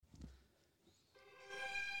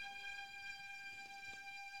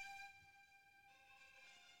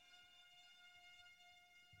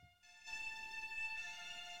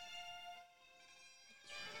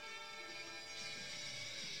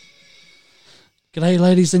G'day,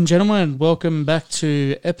 ladies and gentlemen. Welcome back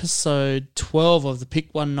to episode 12 of the Pick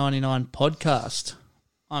 199 podcast.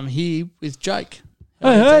 I'm here with Jake.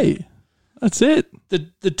 Hey, that's it.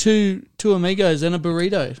 The two amigos and a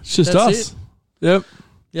burrito. It's just That's us. it. Yep.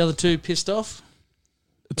 The other two pissed off.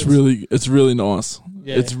 It's really nice.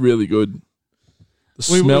 Yeah. It's really good. The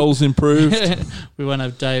smell's improved. We won't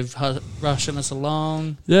have Dave rushing us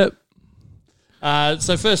along. Yep.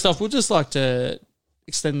 So first off, we'd just like to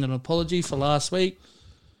extend an apology for last week.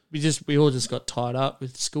 We all just got tied up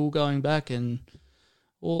with school going back and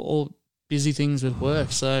all busy things with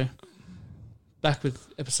work. So back with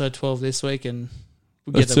episode 12 this week, and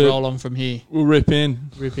we'll get the roll on from here. We'll rip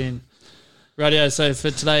in. Radio. So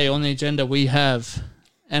for today on the agenda, we have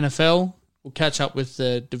NFL. We'll catch up with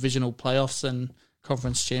the divisional playoffs and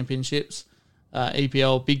conference championships,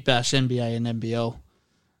 EPL, Big Bash, NBA, and NBL.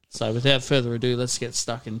 So without further ado, let's get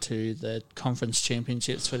stuck into the conference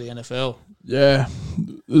championships for the NFL. Yeah.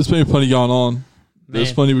 There's been plenty going on.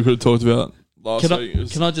 There's plenty we could have talked about last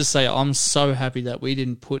week. Can I just say, I'm so happy that we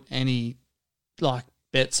didn't put any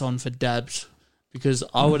bets on for dabs, because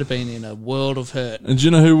I would have been in a world of hurt. And do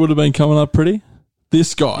you know who would have been coming up pretty?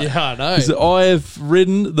 This guy. Yeah, I know. 'Cause I have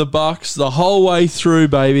ridden the Bucks the whole way through,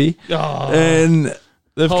 baby. Oh, And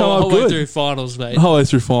they've come up whole good. way through finals, mate. The whole way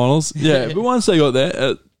through finals. Yeah. But once they got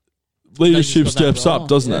there, leadership They just got that steps roll. up,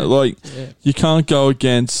 doesn't it? Yeah. You can't go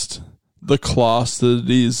against the class that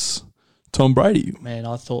is Tom Brady. Man,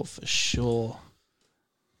 I thought for sure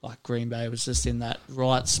Green Bay was just in that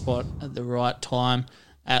right spot at the right time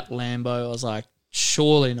at Lambeau. I was like,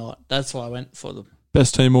 surely not. That's why I went for them.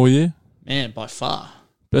 Best team all year. Man, by far.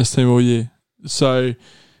 Best team all year. So,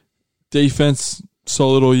 defense,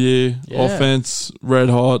 solid all year. Yeah. Offense, red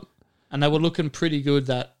hot. And they were looking pretty good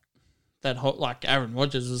that hot, Aaron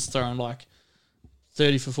Rodgers was throwing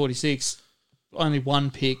 30 for 46, only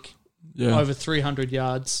one pick, over 300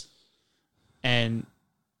 yards. And,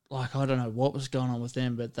 I don't know what was going on with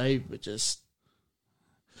them, but they were just...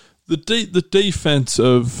 The defense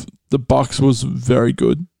of the Bucks was very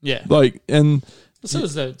good. Yeah. And... So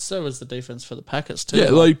was the defense for the Packers too.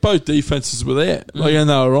 Yeah, both defenses were there. And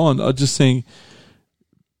they were on. I just think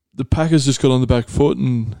the Packers just got on the back foot,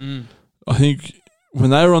 and I think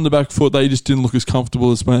when they were on the back foot, they just didn't look as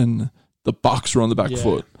comfortable as when the Bucks were on the back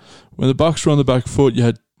foot. When the Bucks were on the back foot, you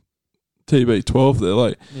had TB12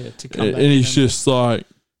 there, to come and back he's just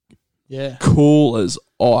cool as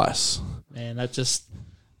ice. Man, does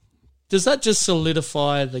that just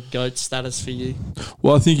solidify the GOAT status for you?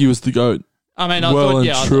 Well, I think he was the GOAT. I mean, I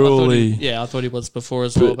thought he was before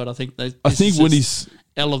as well, but I think when he's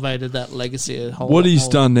elevated that legacy. What he's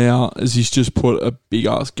done now is he's just put a big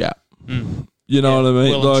ass gap. You know what I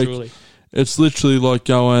mean? Well and truly. It's literally like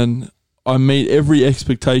going, I meet every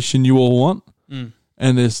expectation you all want,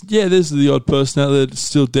 and there's the odd person out there that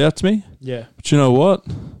still doubts me. Yeah, but you know what?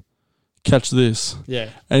 Catch this. Yeah,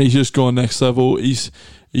 and he's just gone next level. He's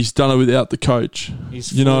done it without the coach.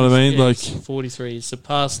 You know what I mean? He's 43. He's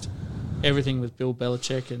surpassed everything with Bill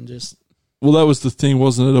Belichick, and just... Well, that was the thing,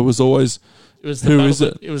 wasn't it? It was always... Who is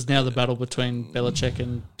it? It was now the battle between Belichick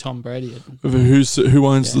and Tom Brady. Who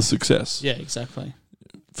owns the success? Yeah, exactly.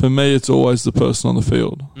 For me, it's always the person on the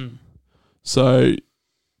field. So,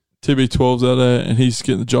 TB12's out there, and he's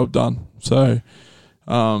getting the job done. So,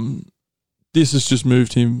 this has just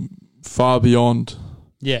moved him far beyond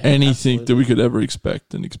anything that we could ever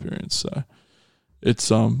expect and experience. So,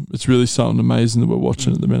 it's really something amazing that we're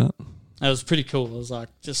watching at the minute. That was pretty cool. I was like,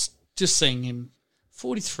 just seeing him,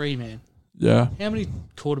 43, man. Yeah. How many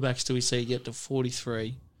quarterbacks do we see get to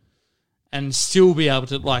 43 and still be able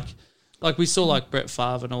to, like we saw Brett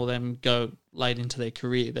Favre and all them go late into their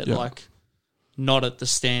career, but not at the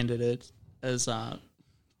standard as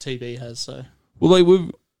TB has. So, well,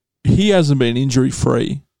 he hasn't been injury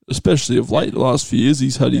free, especially of late. The last few years,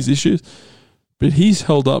 he's had his issues, but he's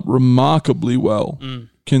held up remarkably well.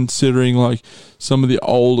 Considering some of the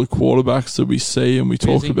older quarterbacks that we see and we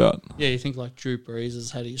talk about. Yeah, you think Drew Brees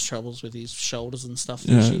has had his troubles with his shoulders and stuff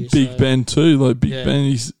this year. Big Ben too.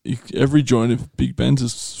 Ben, every joint of Big Ben's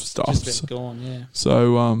is stuffed. Just been gone, yeah.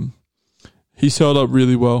 So he's held up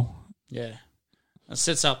really well. Yeah. It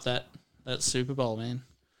sets up that Super Bowl, man.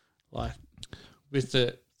 With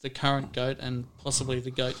the current GOAT and possibly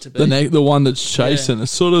the GOAT to be. The one that's chasing.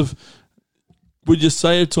 It's sort of, would you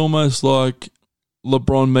say it's almost like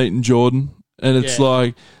LeBron meeting Jordan, and it's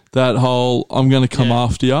that whole I'm going to come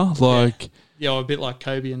after you, a bit like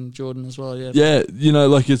Kobe and Jordan as well.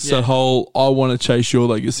 It's that whole I want to chase your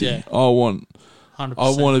legacy. Yeah. I want 100%.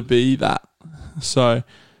 I want to be that. So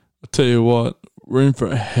I tell you what, we're in for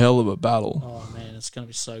a hell of a battle. Oh man, it's going to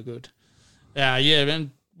be so good. Yeah,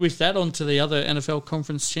 and with that, on to the other NFL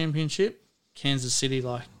Conference Championship. Kansas City,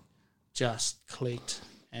 just clicked.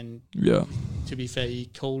 And to be fair, you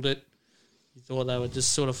called it. You thought they were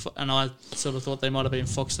just sort of... And I sort of thought they might have been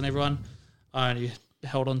foxing everyone. I only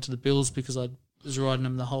held on to the Bills because I was riding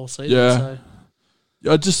them the whole season. Yeah. So.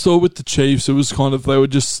 I just thought with the Chiefs, it was kind of...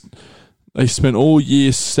 They spent all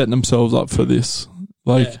year setting themselves up for this.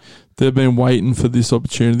 They've been waiting for this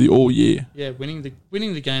opportunity all year. Yeah, winning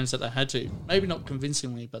the games that they had to. Maybe not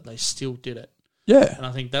convincingly, but they still did it. Yeah. And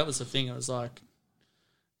I think that was the thing. It was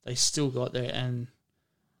they still got there. And,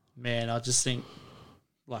 man, I just think,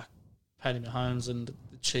 Patty Mahomes and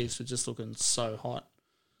the Chiefs were just looking so hot.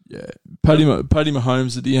 Yeah. Patty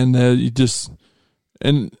Mahomes at the end there,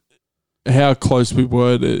 and how close we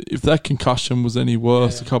were to, if that concussion was any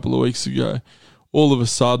worse a couple of weeks ago, all of a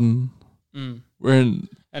sudden we're in...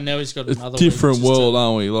 And now he's got a another different world,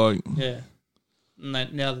 aren't we? Yeah.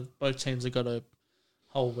 And now both teams have got a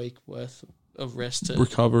whole week worth of rest to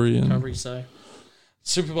recovery. So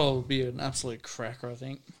Super Bowl will be an absolute cracker, I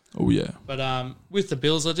think. Oh yeah. But with the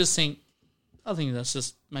Bills, I think that's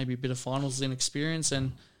just maybe a bit of finals inexperience,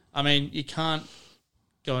 and I mean you can't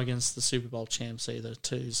go against the Super Bowl champs either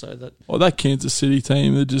too. So that Kansas City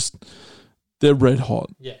team, they're red hot.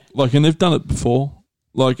 Yeah. And they've done it before.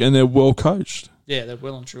 And they're well coached. Yeah, they're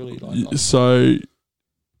well and truly. So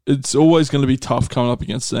it's always going to be tough coming up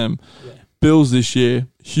against them. Yeah. Bills this year,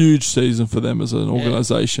 huge season for them as an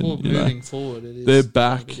organisation. Well, moving forward, it is. They're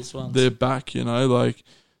back. They're back.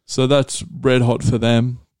 So that's red hot for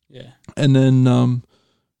them. Yeah. And then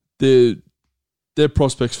their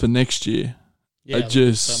prospects for next year are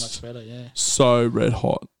just so much better. Yeah. So red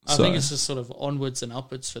hot. I think it's just sort of onwards and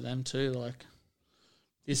upwards for them too.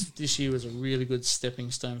 This year was a really good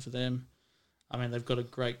stepping stone for them. I mean, they've got a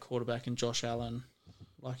great quarterback in Josh Allen.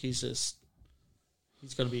 He's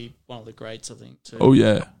going to be one of the greats, I think, too. Oh,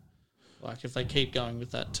 yeah. If they keep going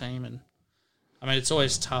with that team. And I mean, it's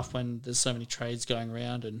always tough when there's so many trades going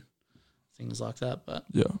around and things like that. But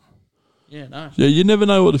yeah. Yeah, no. Yeah, you never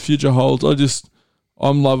know what the future holds.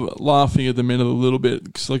 I'm laughing at the minute a little bit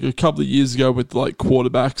because a couple of years ago with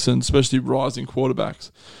quarterbacks and especially rising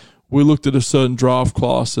quarterbacks, we looked at a certain draft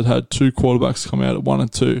class that had two quarterbacks come out at 1 and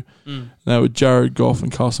 2. And they were Jared Goff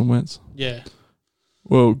and Carson Wentz. Yeah.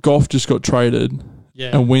 Well, Goff just got traded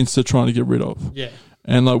and Wentz they're trying to get rid of. Yeah.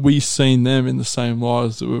 And we've seen them in the same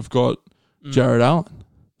lives that we've got Jared Allen.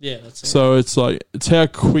 Yeah, that's it. So it's how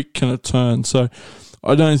quick can it turn. So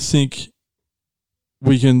I don't think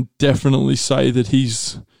we can definitely say that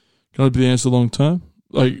he's going to be the answer long term.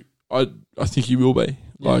 I think he will be.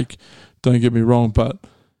 Yeah. Don't get me wrong, but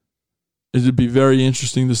it'd be very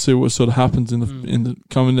interesting to see what sort of happens in the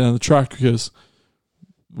coming down the track because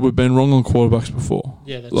we've been wrong on quarterbacks before.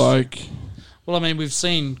 Yeah, that's true. Well, I mean, we've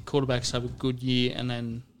seen quarterbacks have a good year and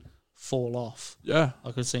then fall off. Yeah.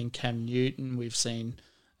 We've seen Cam Newton. We've seen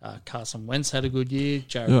Carson Wentz had a good year.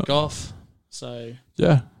 Jared Goff. So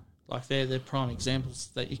yeah, they're prime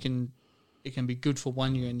examples that it can be good for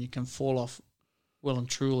 1 year and you can fall off well and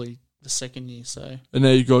truly the second year. So and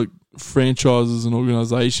now you've got franchises and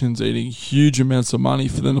organisations eating huge amounts of money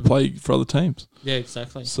for them to play for other teams. Yeah,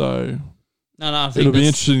 exactly. So I think it'll be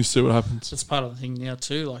interesting to see what happens. That's part of the thing now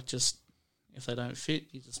too. Just if they don't fit,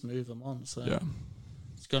 you just move them on. So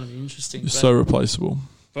it's going to be interesting. It's so replaceable.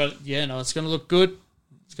 But yeah, no, it's going to look good.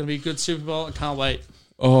 It's going to be a good Super Bowl. I can't wait.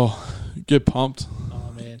 Oh, get pumped.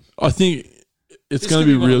 Oh, man. I think it's going to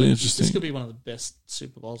be really interesting. This could be one of the best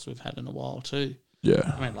Super Bowls we've had in a while too.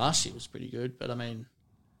 Yeah. I mean, last year was pretty good, but I mean...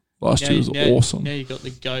 Last year was awesome. Now you got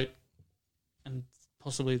the GOAT and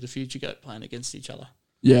possibly the future GOAT playing against each other.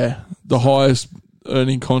 Yeah. The highest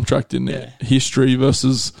earning contract in history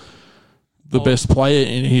versus the best player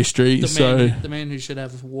in history. The man who should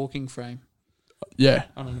have a walking frame. Yeah.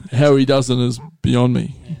 How he does it is beyond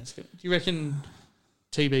me. Yeah, do you reckon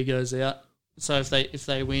TB goes out? So if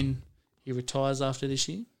they win, he retires after this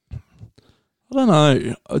year? I don't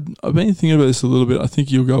know. I've been thinking about this a little bit. I think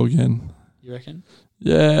he'll go again. You reckon?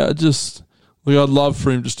 Yeah, I'd love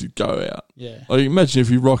for him just to go out. Yeah. Imagine if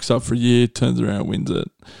he rocks up for a year, turns around, wins it.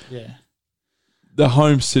 Yeah. The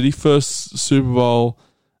home city, first Super Bowl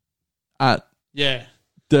at their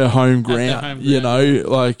home ground.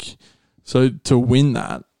 So to win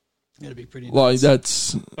that. It'd be pretty nice.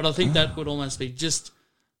 That's... But I think that would almost be just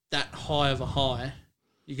that high of a high.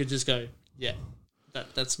 You could just go,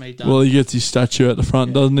 that's me done. Well, he gets his statue at the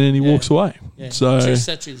front, doesn't he? And he walks away. Yeah. So 2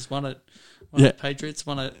 statues, one at Patriots,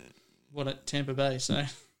 one at Tampa Bay. So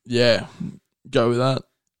yeah, go with that.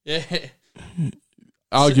 Yeah,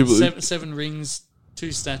 arguably 7 rings,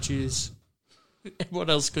 2 statues. What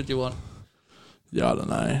else could you want? Yeah, I don't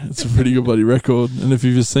know. It's a pretty good bloody record. And if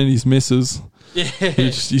you've just seen his misses, Yeah.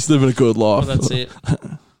 he's living a good life. Well, that's it.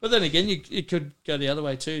 But then again, it could go the other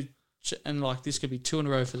way too. And like this could be 2 in a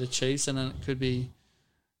row for the Chiefs, and then it could be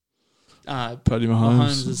Paddy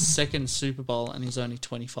Mahomes' Mahomes' second Super Bowl, and he's only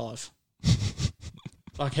 25.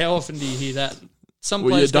 Like, how often do you hear that? Some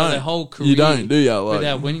players go their whole career you don't, do you? Like,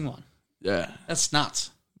 without winning one. Yeah. That's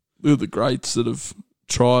nuts. Look at the greats that have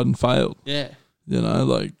tried and failed. Yeah. You know,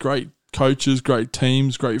 like great coaches, great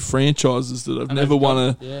teams, great franchises that have never won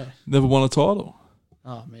a title.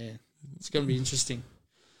 Oh, man. It's going to be interesting.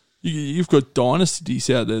 You've got dynasties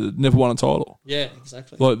out there that never won a title. Yeah,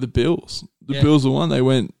 exactly. Like the Bills. The Bills are one. They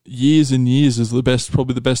went years and years as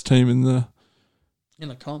probably the best team in the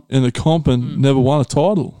comp and never won a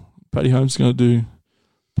title. Paddy Holmes is going to do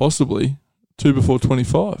possibly 2 before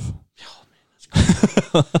 25. Oh, man, that's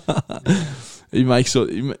crazy. He makes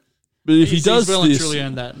it. But if he does well this, and truly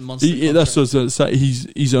earned that monster that's what I was going to say.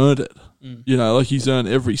 He's earned it. Mm. You know, like he's earned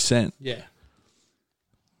every cent. Yeah.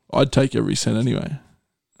 I'd take every cent anyway.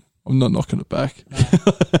 I'm not knocking it back. No.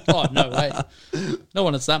 Oh, no way. No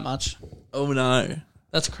one, it's that much. Oh, no.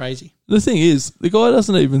 That's crazy. The thing is, the guy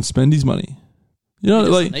doesn't even spend his money. You know,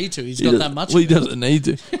 he doesn't need to. He's got that much. Well, he doesn't need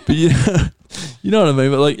to. But you know what I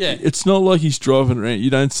mean? But like, it's not like he's driving around.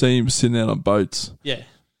 You don't see him sitting out on boats. Yeah.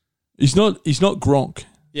 He's not Gronk.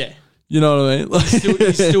 Yeah. You know what I mean? Like,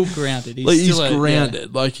 he's still grounded. He's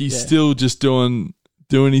grounded. Yeah. Like he's still just doing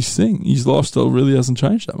his thing. His lifestyle really hasn't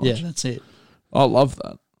changed that much. Yeah, that's it. I love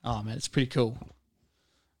that. Oh man, it's pretty cool.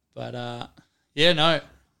 But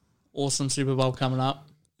awesome Super Bowl coming up.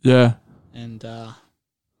 Yeah. And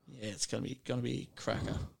it's gonna be a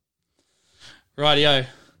cracker. Rightio.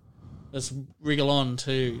 Let's wriggle on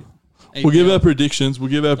to APL. We'll give our predictions.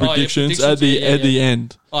 At the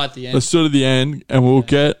end. Oh, at the end. Let's do it at the end, and we'll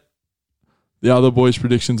get the other boys'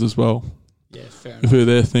 predictions as well. Yeah, fair enough. Who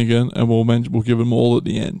they're thinking, and we'll give them all at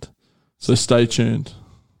the end. So stay tuned.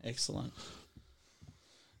 Excellent.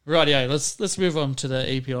 Rightio, let's move on to the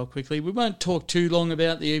EPL quickly. We won't talk too long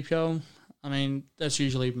about the EPL. I mean, that's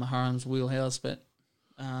usually Maharam's wheelhouse, but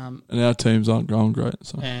and our teams aren't going great.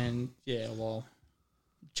 So. And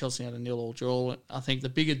Chelsea had a 0-0 draw. I think the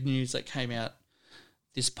bigger news that came out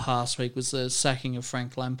this past week was the sacking of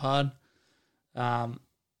Frank Lampard. And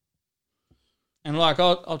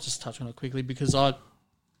I'll just touch on it quickly because I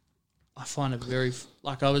find it very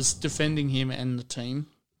I was defending him and the team.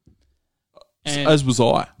 And, as was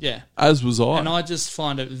I. Yeah. As was I. And I just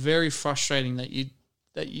find it very frustrating that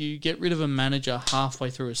you get rid of a manager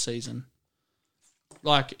halfway through a season.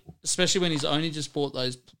 Like, especially when he's only just bought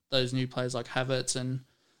those new players like Havertz and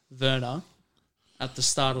Werner at the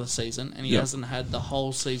start of the season, and he hasn't had the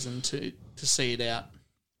whole season to see it out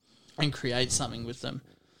and create something with them.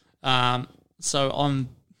 So I'm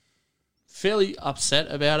fairly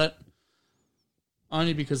upset about it,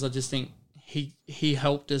 only because I just think he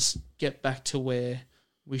helped us get back to where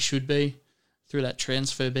we should be through that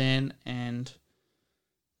transfer ban, and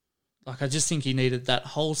I just think he needed that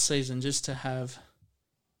whole season just to have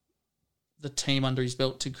the team under his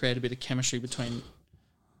belt to create a bit of chemistry between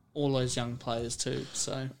all those young players too.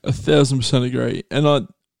 So 1,000% agree. And I'm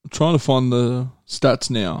trying to find the stats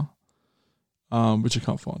now, which I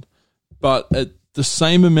can't find. But at the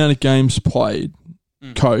same amount of games played,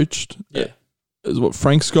 coached, as what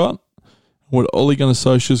Frank's got, what Ole Gunnar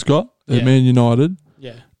Solskjaer's got at Man United,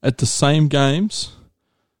 at the same games,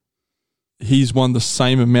 he's won the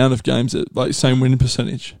same amount of games, at same winning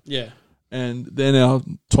percentage. Yeah. And they're now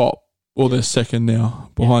top, or they're second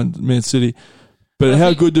now behind Man City. But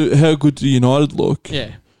how good do United look?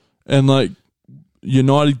 Yeah. And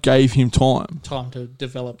United gave him time to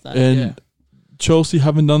develop that. And Chelsea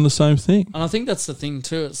haven't done the same thing. And I think that's the thing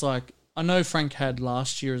too. It's I know Frank had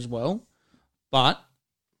last year as well, but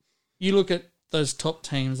you look at those top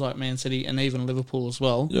teams like Man City and even Liverpool as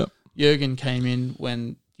well. Yeah. Jurgen came in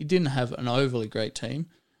when you didn't have an overly great team,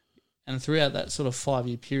 and throughout that sort of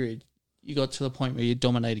 5-year period, you got to the point where you're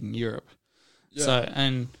dominating Europe. Yeah. So,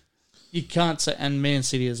 and you can't say, and Man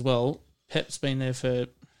City as well, Pep's been there for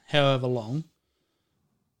however long,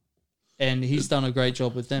 and he's done a great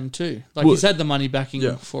job with them too. He's had the money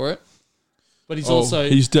backing for it, but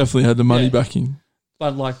he's definitely had the money backing.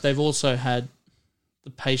 But they've also had the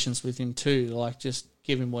patience with him too, just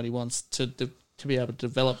give him what he wants to be able to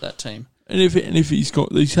develop that team. And if he's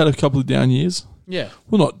had a couple of down years. Yeah.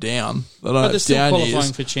 Well, not down. But they're still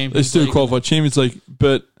qualifying for Champions League. They still qualify Champions League,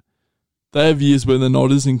 but they have years where they're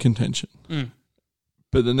not as in contention. Mm.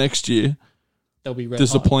 But the next year, they'll be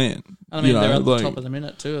there's a plan. I mean, they're at the top of the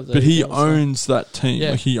minute too. But he owns that team.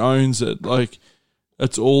 Yeah. He owns it.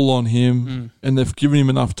 It's all on him, and they've given him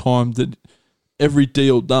enough time that every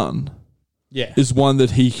deal done Yeah. is one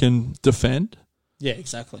that he can defend. Yeah,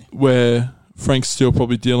 exactly. Where Frank's still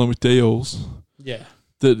probably dealing with deals Yeah.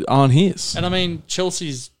 that aren't his. And I mean,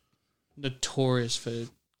 Chelsea's notorious for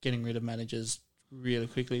getting rid of managers really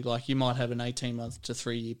quickly. Like, you might have an 18-month to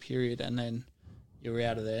 3-year period and then you're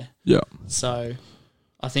out of there. Yeah. So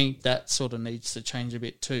I think that sort of needs to change a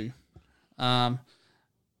bit too. I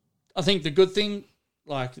think the good thing,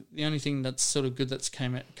 like the only thing that's sort of good that's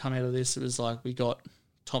come out of this, it was like we got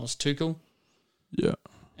Thomas Tuchel. Yeah.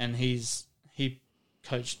 And he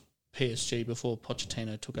coached PSG before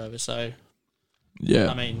Pochettino took over. So, yeah.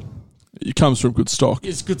 I mean, it comes from good stock.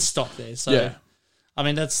 It's good stock there. So, yeah. I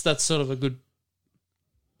mean, that's sort of a good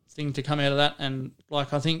thing to come out of that. And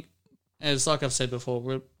like I think, as like I've said before,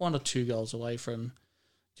 we're 1 or 2 goals away from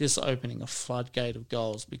just opening a floodgate of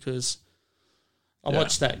goals, because I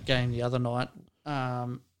watched that game the other night.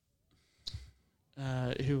 Who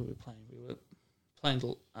were we playing? We were playing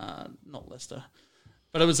not Leicester,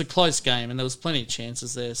 but it was a close game and there was plenty of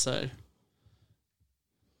chances there. So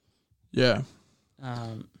yeah,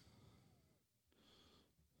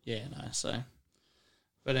 So,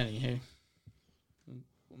 but anywho,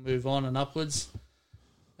 we'll move on and upwards.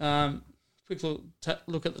 Quick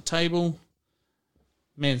look at the table.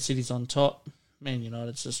 Man City's on top. Man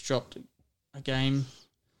United's just dropped a game.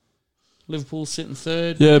 Liverpool sitting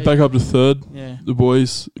third. Yeah, back up to third. Yeah. The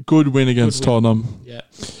boys. Good win against Tottenham. Yeah.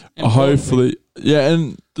 Hopefully. Yeah,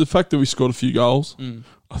 and the fact that we scored a few goals,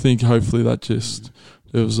 I think hopefully that just...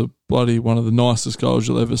 It was a bloody one of the nicest goals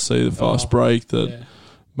you'll ever see, the fast break that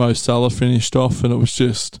Mo Salah finished off, and it was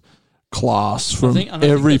just class from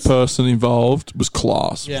every person involved. Was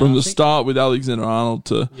class. Yeah, from the start with Alexander-Arnold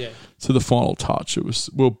to the final touch. It was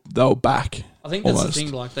they were back. I think that's the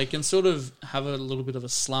thing, like they can sort of have a little bit of a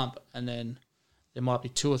slump and then there might be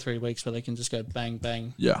 2 or 3 weeks where they can just go bang,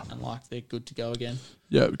 bang. Yeah. And like they're good to go again.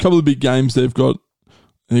 Yeah, a couple of big games they've got.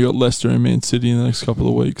 And they've got Leicester and Man City in the next couple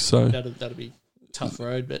of weeks. So that'll be a tough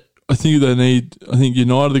road, but I think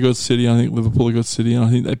United have got City, I think Liverpool have got City, and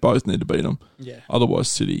I think they both need to beat them. Yeah.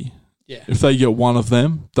 Otherwise City, if they get one of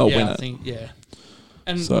them, they'll win it. I think,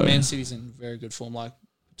 And Man City's in very good form, like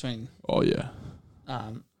between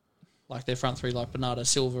like their front three, like Bernardo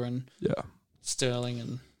Silva and Sterling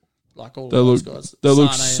and like all those guys. They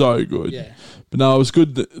look so good. Yeah. But no, it was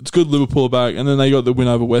good. It's good Liverpool back, and then they got the win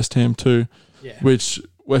over West Ham too, which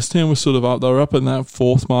West Ham was sort of up. They were up in that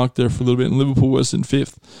 4th mark there for a little bit, and Liverpool was in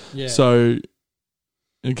 5th. Yeah. So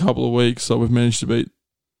in a couple of weeks, we've managed to beat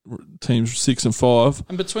teams 6 and 5.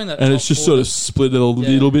 And between that, and it's just sort of split it a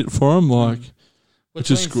little bit for them, which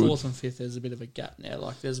is good. Between 4th and 5th, there's a bit of a gap now.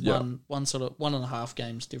 Like there's one sort of 1.5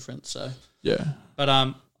 games difference. So but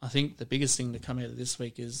I think the biggest thing to come out of this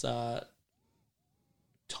week is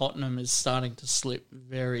Tottenham is starting to slip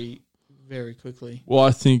very, very quickly. Well,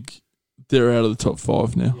 I think they're out of the top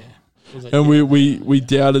 5 now. Yeah. And we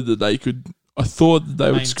doubted that they could. I thought that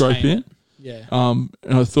they would scrape in. Yeah. And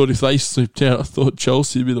I thought if they slipped out, I thought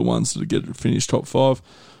Chelsea would be the ones that get finished top 5.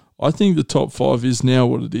 I think the top 5 is now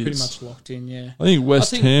what it is. Pretty much locked in, yeah. I think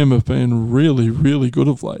West Ham have been really, really good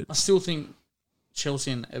of late. I still think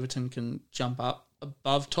Chelsea and Everton can jump up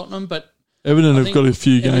above Tottenham, but Everton have got a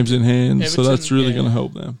few games in hand, so that's really going to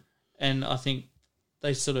help them. And I think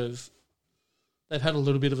they've had a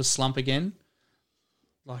little bit of a slump again.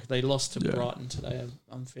 Like they lost to Brighton today,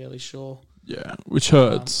 I'm fairly sure. Yeah, which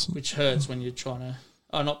hurts. Which hurts when you're trying to...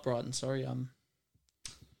 Oh, not Brighton, sorry.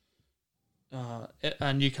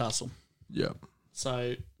 Newcastle. Yeah.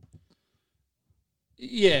 So,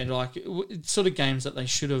 yeah, like it's sort of games that they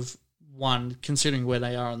should have won, considering where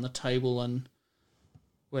they are on the table and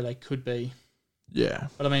where they could be. Yeah.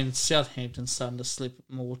 But I mean, Southampton's starting to slip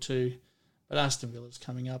more too. But Aston Villa's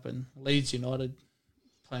coming up and Leeds United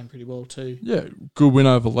playing pretty well too. Yeah, good win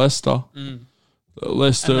over Leicester.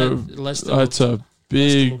 Leicester, that's a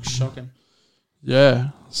big... Leicester looks shocking. Yeah,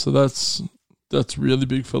 so that's really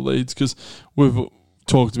big for Leeds because we've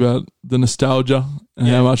talked about the nostalgia and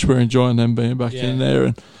how much we're enjoying them being back in there,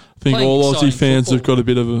 and I think all Aussie fans have got a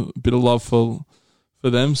bit of love for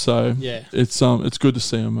them. So it's good to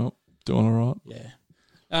see them doing all right. Yeah,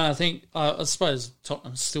 and I think I suppose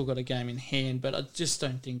Tottenham's still got a game in hand, but I just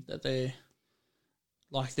don't think that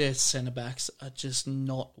their centre backs are just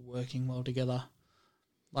not working well together.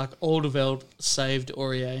 Like Alderweireld saved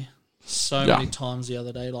Aurier so many times the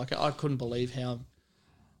other day. Like I couldn't believe how,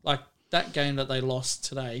 like that game that they lost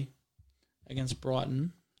today against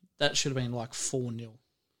Brighton, that should have been like 4-0.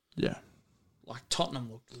 Yeah. Like Tottenham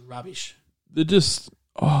looked rubbish. They're just,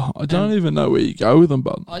 I don't even know where you go with them,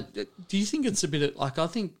 but. Do you think it's a bit of, like I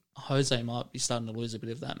think Jose might be starting to lose a bit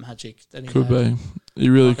of that magic that he could be. He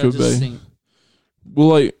really could be. Well,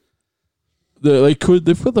 like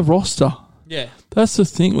they've got the roster. Yeah, that's the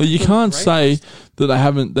thing. Well, you can't say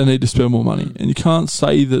that they need to spend more money, and you can't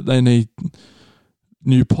say that they need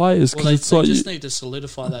new players because they just need to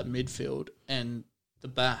solidify that midfield and the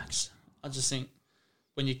backs. I just think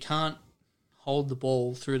when you can't hold the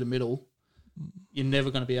ball through the middle, you're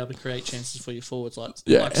never going to be able to create chances for your forwards. Like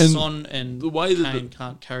Son and Kane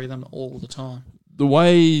can't carry them all the time. The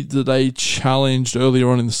way that they challenged earlier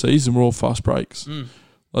on in the season were all fast breaks.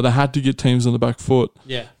 Like they had to get teams on the back foot.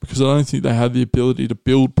 Yeah. Because I don't think they had the ability to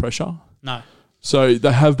build pressure. No. So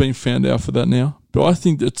they have been found out for that now. But I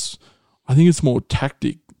think it's more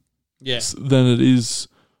tactic than it is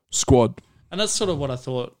squad. And that's sort of what I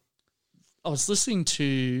thought. I was listening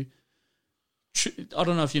to, I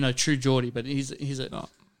don't know if you know True Geordie, but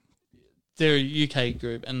they're a UK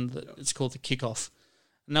group and it's called The Kickoff.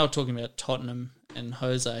 And they were talking about Tottenham and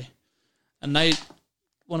Jose. And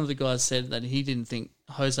one of the guys said that he didn't think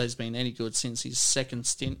Jose's been any good since his second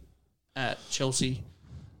stint at Chelsea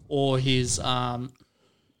or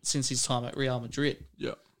since his time at Real Madrid.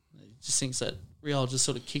 Yeah. He just thinks that Real just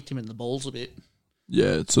sort of kicked him in the balls a bit.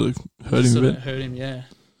 Yeah, it sort of hurt him a bit. Hurt him, yeah.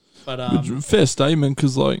 But fair statement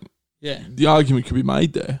because, the argument could be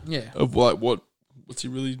made there. Yeah. Of, what's he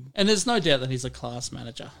really... And there's no doubt that he's a class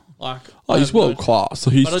manager. He's world class.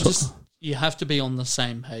 So you have to be on the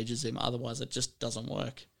same page as him, otherwise it just doesn't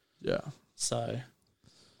work. Yeah. So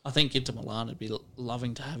I think Inter Milan would be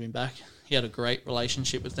loving to have him back. He had a great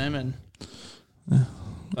relationship with them, and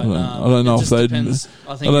I don't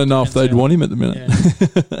know if they'd want him at the minute.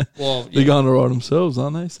 Yeah. Well, they're going to ride themselves,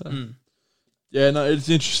 aren't they? So. Yeah, no, it's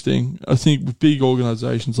interesting. I think with big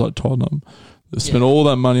organisations like Tottenham, they spent all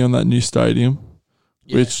that money on that new stadium,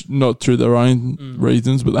 which not through their own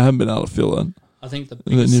reasons, but they haven't been able to fill it. I think the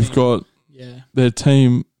biggest and then you've got their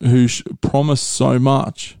team who promise so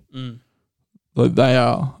much. Like they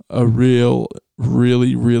are a really,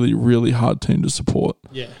 really, really hard team to support.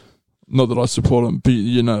 Yeah. Not that I support them, but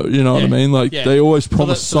you know what I mean. Like they always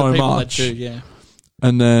promise so much,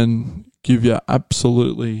 and then give you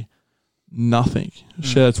absolutely nothing.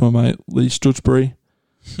 Shout out to my mate Lee Stutchbury,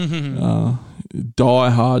 die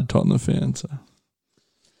hard Tottenham fan. So.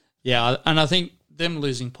 Yeah, and I think them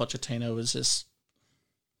losing Pochettino was just,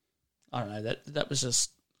 I don't know, that was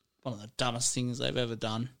just one of the dumbest things they've ever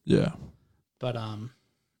done. Yeah. But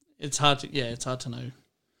it's hard to know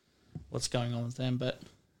what's going on with them. But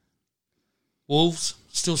Wolves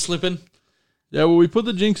still slipping. Yeah, well, we put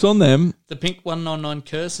the jinx on them. The pink 199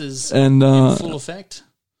 curse is in full effect.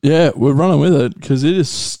 Yeah, we're running with it because it is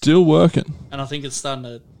still working. And I think it's starting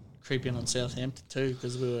to creep in on Southampton too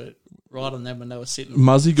because we were right on them when they were sitting.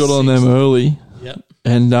 Muzzy got on them early. Yep.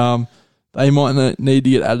 And they might need to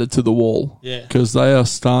get added to the wall. Yeah. Because they are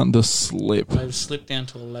starting to slip. They've slipped down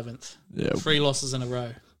to 11th. Yeah. 3 losses in a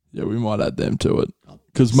row. Yeah, we might add them to it.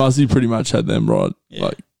 Because Muzzy pretty much had them right. Yeah.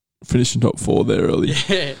 Like, finishing top 4 there early.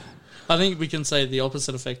 Yeah. I think we can say the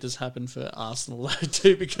opposite effect has happened for Arsenal though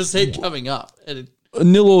too because they're coming up. And a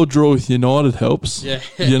nil or draw with United helps. Yeah.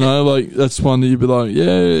 That's one that you'd be like,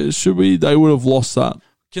 yeah, should we? They would have lost that.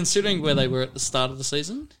 Considering where they were at the start of the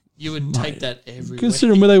season, you would take that every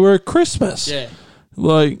considering where they were at Christmas. Yeah.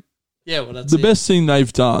 That's the best thing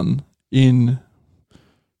they've done in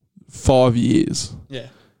 5 years. Yeah.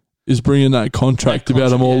 Is bringing that contract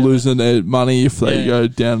about them all losing their money if they go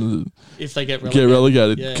down if they get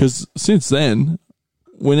relegated. Because since then,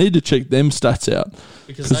 we need to check them stats out.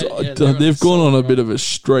 Because they've gone on a bit of a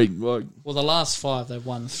streak. Well, the last 5, they've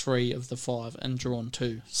won 3 of the 5 and drawn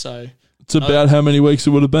 2. So it's about how many weeks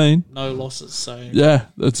it would have been. No losses. So yeah,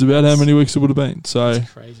 that's about how many weeks it would have been. So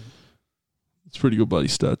that's crazy. It's pretty good bloody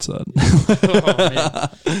stats, that.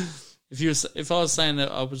 Oh, man. If I was saying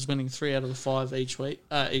that I was winning 3 out of the 5 each week,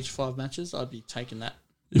 each 5 matches, I'd be taking that.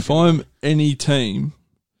 If I'm any team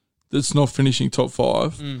that's not finishing top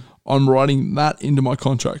 5, I'm writing that into my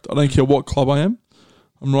contract. I don't care what club I am.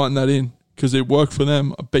 I'm writing that in because it worked for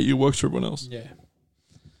them. I bet you it works for everyone else. Yeah.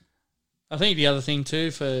 I think the other thing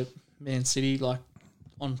too for Man City, like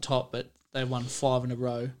on top, but they won 5 in a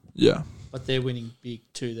row. Yeah. But they're winning big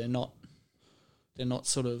too. They're not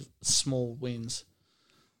sort of small wins.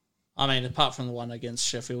 I mean, apart from the one against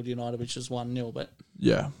Sheffield United, which is 1-0, but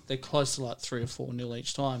they're close to like 3 or 4-0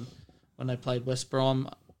 each time. When they played West Brom,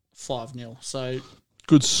 5-0. So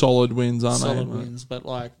good solid wins, aren't they? Solid wins, but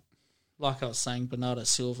like I was saying, Bernardo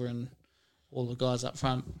Silva and all the guys up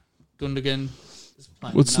front, Gundogan is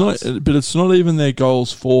playing. Well, it's not even their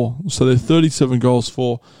goals for. So they're 37 goals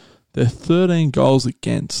for. They're 13 goals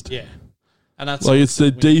against. Yeah, and that's like it's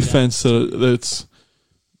their defense that's.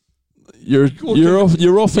 your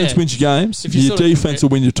offense wins your games. Your defense will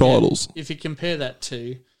win your titles. If you compare that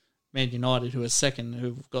to Man United, who are second,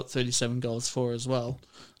 who've got 37 goals for as well,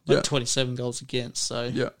 27 goals against.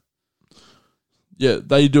 So yeah,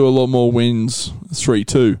 they do a lot more wins,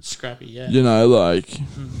 3-2. Scrappy, yeah.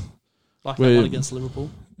 Like that one against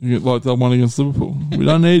Liverpool. Like that one against Liverpool. We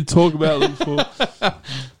don't need to talk about Liverpool.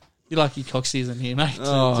 You're lucky Coxie isn't here, mate,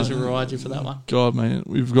 to reward you for that one. God, man,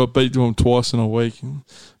 we've got beat to them twice in a week. And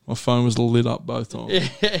my phone was lit up both times.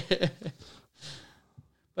 Yeah.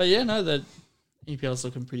 But yeah, no, the EPL's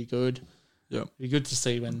looking pretty good. Yeah. It'd be good to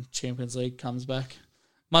see when Champions League comes back.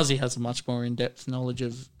 Muzzy has a much more in-depth knowledge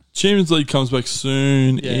of... Champions League comes back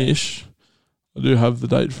soon-ish. I do have the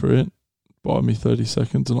date for it. Buy me 30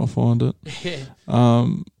 seconds and I'll find it. Yeah.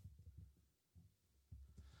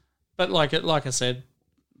 But like I said,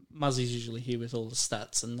 Muzzy's usually here with all the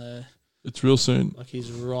stats and the... It's real soon. Like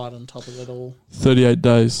he's right on top of it all. 38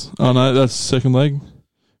 days. Oh, no, that's the second leg.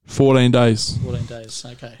 14 days. 14 days,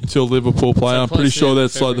 okay. Until Liverpool play. So I'm pretty sure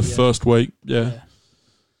that's February, like the first week. Yeah,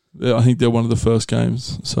 I think they're one of the first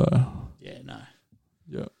games. So yeah, no.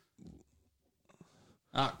 Yeah.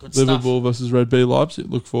 Good Liverpool stuff. versus Red B Leipzig.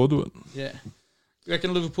 Look forward to it. Yeah. You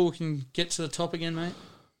reckon Liverpool can get to the top again, mate?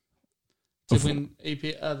 To win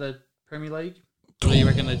the Premier League? Or do you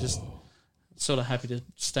reckon they're just sort of happy to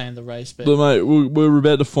stay in the race? But mate, we're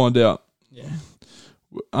about to find out. Yeah.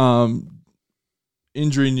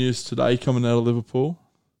 Injury news today coming out of Liverpool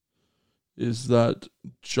is that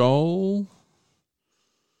Joel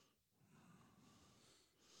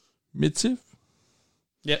Mitsiv?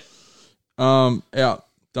 Yep. Out.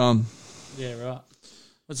 Done. Yeah, right.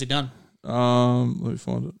 What's he done? Let me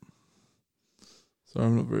find it. Sorry,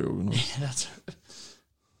 I'm not very organised. Yeah, that's...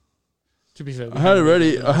 To be fair, I had it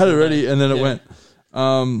ready, and then it went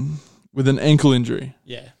with an ankle injury.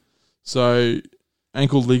 Yeah. So,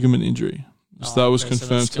 ankle ligament injury. So that was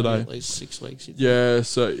confirmed today. At least 6 weeks. Yeah,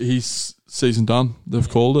 so he's season done. They've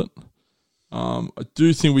called it. I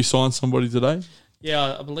do think we signed somebody today.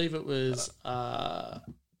 Yeah, I believe it was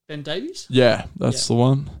Ben Davies. Yeah, that's the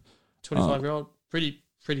one. 25-year-old, pretty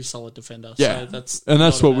solid defender. Yeah, so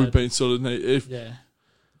that's what we've been sort of. Yeah,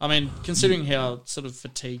 I mean, considering how sort of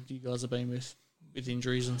fatigued you guys have been with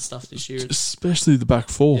injuries and stuff this year, especially the back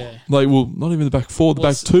four. Yeah. Not even the back four, the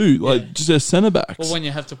back two. Just our centre backs. Well, when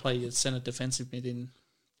you have to play your centre defensive mid in,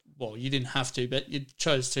 well, you didn't have to, but you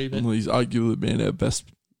chose to. But he's arguably been our best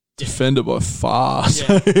defender by far.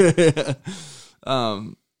 Yeah.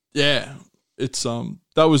 Yeah, it's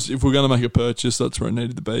that was, if we're going to make a purchase, that's where it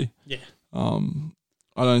needed to be. Yeah.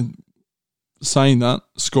 Saying that,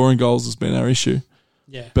 scoring goals has been our issue.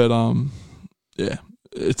 Yeah. But yeah,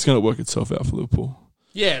 it's going to work itself out for Liverpool.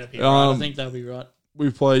 Yeah, it'll be right. I think they'll be right. We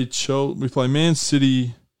play Man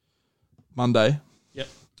City Monday. Yep.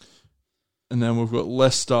 And then we've got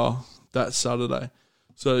Leicester that Saturday.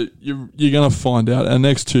 So you're going to find out our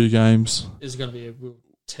next two games. Is going to be a real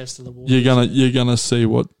test of the water. You're gonna see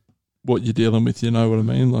what you're dealing with. You know what I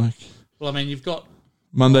mean? Like, well, I mean, you've got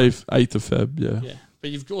Monday 8th of Feb. Yeah. Yeah, but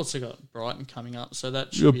you've also got Brighton coming up, so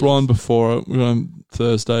that should you got Brighton before it. We're on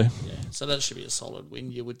Thursday. Yeah, so that should be a solid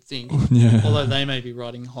win, you would think. Yeah. Although they may be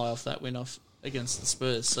riding high off that win against the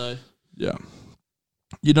Spurs, so yeah,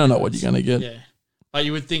 you don't know what you're gonna get. Yeah, but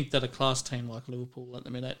you would think that a class team like Liverpool at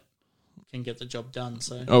the minute can get the job done.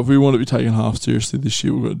 So if we want to be taken half seriously this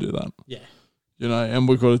year, we've got to do that. Yeah. You know, and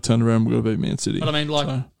we've got to turn around. We've got to beat Man City. But I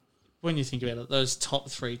mean, when you think about it, those top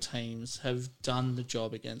three teams have done the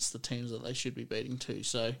job against the teams that they should be beating too.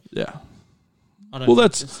 So yeah,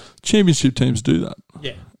 that's championship teams do that.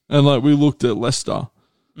 Yeah, and we looked at Leicester,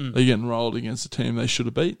 they're getting rolled against a team they should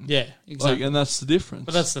have beaten. Yeah, exactly. And that's the difference.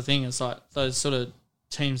 But that's the thing. It's those sort of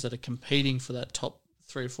teams that are competing for that top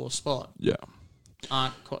 3 or 4 spot. Yeah.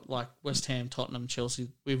 Aren't quite like West Ham, Tottenham, Chelsea.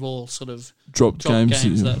 We've all sort of dropped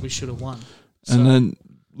games that we should have won. And then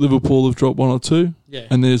Liverpool have dropped 1 or 2. Yeah.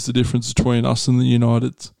 And there's the difference between us and the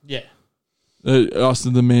Uniteds. Yeah. Us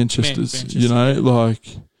and the Manchesters, you know,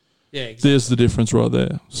 yeah, exactly. There's the difference right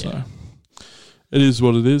there. So it is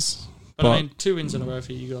what it is. But I mean, 2 wins in a row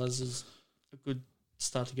for you guys is a good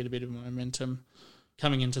start to get a bit of momentum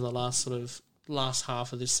coming into the last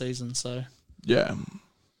half of this season. So yeah.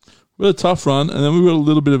 We had a tough run, and then we've got a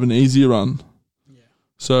little bit of an easier run. Yeah.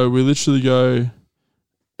 So we literally go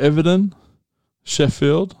Everton,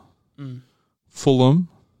 Sheffield, Fulham,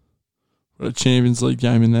 got a Champions League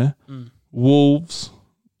game in there, Wolves,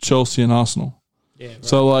 Chelsea, and Arsenal. Yeah. Right.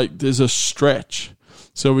 So there's a stretch.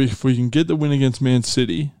 So if we can get the win against Man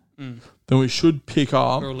City, then we should pick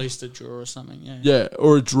up, or at least a draw or something. Yeah. Yeah,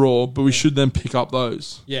 or a draw, but we should then pick up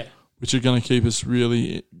those. Yeah. Which are going to keep us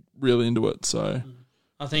really, really into it. So.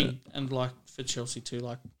 I think, and like for Chelsea too,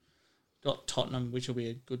 like got Tottenham, which will be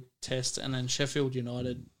a good test, and then Sheffield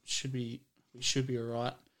United should be all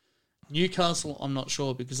right. Newcastle, I'm not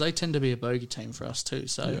sure because they tend to be a bogey team for us too.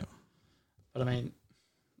 So, but I mean,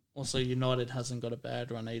 also United hasn't got a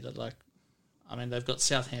bad run either. Like, I mean, they've got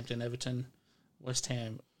Southampton, Everton, West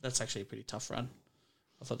Ham. That's actually a pretty tough run.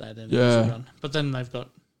 I thought they had an easy run, but then they've got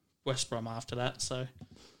West Brom after that. So,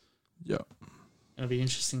 it'll be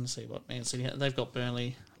interesting to see what Man City. They've got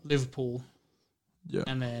Burnley, Liverpool,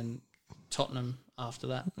 and then Tottenham after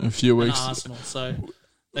that. In a few weeks, Arsenal. So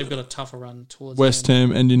they've got a tougher run towards West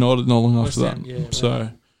Ham and United not long after that. Yeah, right. So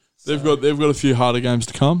they've got a few harder games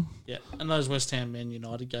to come. Yeah, and those West Ham and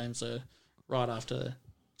United games are right after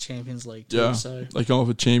Champions League too. Yeah, so they come off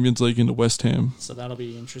a Champions League into West Ham. So that'll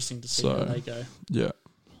be interesting to see how they go. Yeah.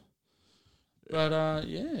 But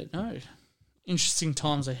interesting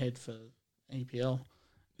times ahead for EPL.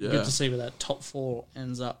 Yeah. Good to see where that top 4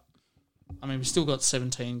 ends up. I mean, we've still got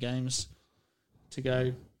 17 games to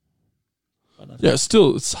go.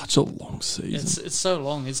 It's such a long season. It's so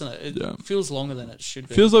long, isn't it? It feels longer than it should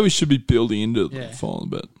be. Feels like we should be building into the final,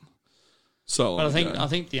 but so long. But I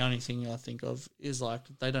think the only thing I think of is like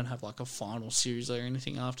they don't have like a final series or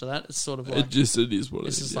anything after that. It's sort of like it is what it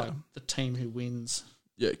is. It's just like the team who wins.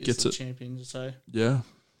 Gets the champion. So no,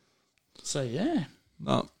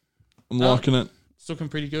 I'm liking it. It's looking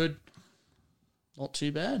pretty good. Not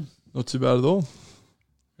too bad. Not too bad at all.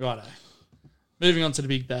 Righto. Moving on to the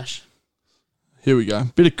Big Bash. Here we go.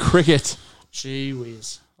 Bit of cricket. Gee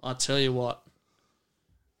whiz. I tell you what.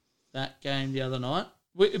 That game the other night.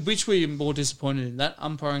 Which were you more disappointed in? That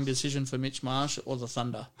umpiring decision for Mitch Marsh or the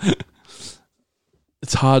Thunder?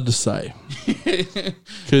 It's hard to say.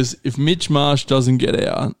 Because if Mitch Marsh doesn't get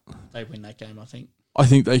out... They win that game, I think. I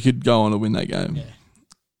think they could go on to win that game. Yeah.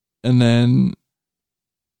 And then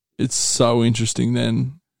it's so interesting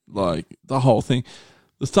then, like, the whole thing.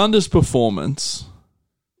 The Thunder's performance,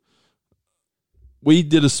 we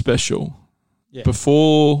did a special. Yeah.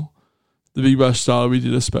 Before the Big Bash started, we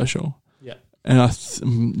did a special. Yeah. And I'm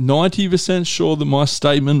 90% sure that my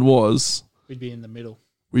statement was... We'd be in the middle.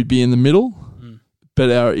 But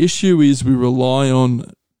our issue is we rely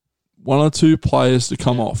on 1 or 2 players to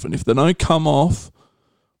come off. And if they don't come off,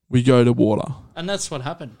 we go to water. And that's what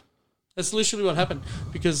happened. That's literally what happened.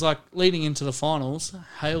 Because, like, leading into the finals,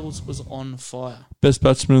 Hales was on fire. Best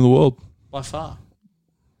batsman in the world. By far.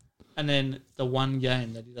 And then the one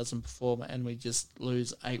game that he doesn't perform and we just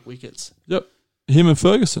lose 8 wickets. Yep. Him and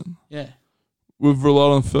Ferguson. Yeah. We've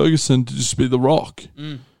relied on Ferguson to just be the rock.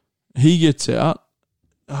 He gets out.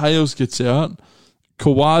 Hales gets out.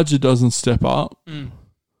 Kawaja doesn't step up.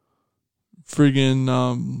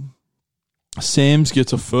 Friggin' Sams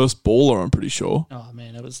gets a first baller, I'm pretty sure. Oh,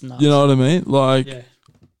 man, it was nuts. You know what I mean? Like,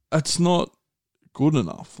 that's not good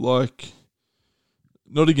enough. Like,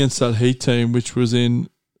 not against that Heat team, which was in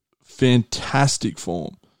fantastic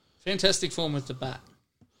form. Fantastic form with the bat.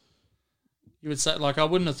 You would say, like, I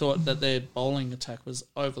wouldn't have thought that their bowling attack was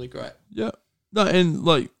overly great. Yeah. No, and,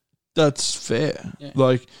 like, that's fair. Yeah.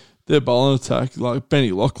 Like, their bowling attack, like,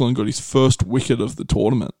 Benny Lachlan got his first wicket of the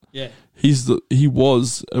tournament. Yeah. He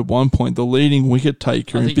was, at one point, the leading wicket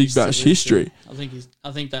taker in Big Bash history. I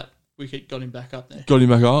think that wicket got him back up there. Got him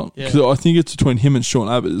back up? Yeah. 'Cause I think it's between him and Sean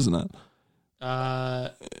Abbott, isn't it?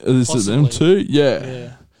 Is it them two?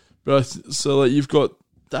 Yeah. But so like you've got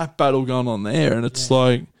that battle going on there, and it's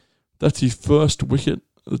like that's his first wicket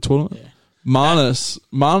of the tournament. Yeah.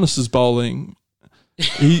 Marnus is bowling.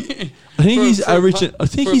 I think he's averaging.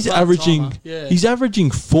 He's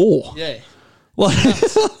averaging 4. Yeah. Like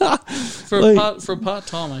for a part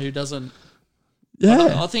timer who doesn't. Yeah.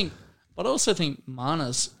 But I also think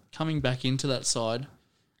Marnus coming back into that side,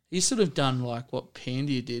 he's sort of done like what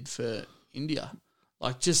Pandya did for India,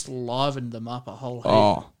 like just livened them up a whole heap.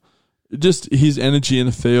 Oh. Just his energy in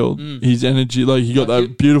the field. His energy, like he got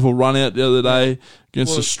that beautiful run out the other day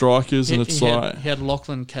against the strikers, and he had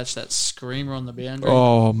Lachlan catch that screamer on the boundary.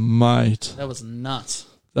 Oh, mate. That was nuts.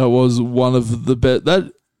 That was one of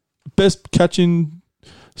the best catching,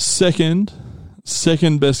 second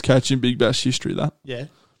best catch in Big Bash history, that. Yeah.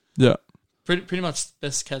 Pretty much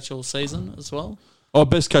best catch all season as well. Oh,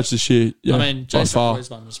 best catch this year. Yeah, I mean, Jason Correy's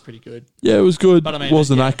one was pretty good. Yeah, it was good. But I mean, it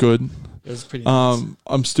wasn't that good. It was pretty nice.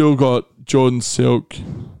 I'm still got Jordan Silk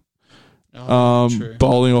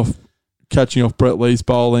catching off Brett Lee's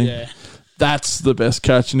bowling. Yeah. That's the best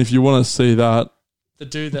catch, and if you want to see that. The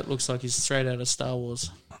dude that looks like he's straight out of Star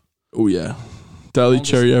Wars. Oh, yeah. Daly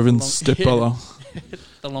Cherry Evans, stepbrother.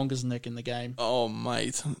 The longest neck in the game. Oh,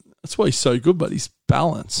 mate. That's why he's so good, but his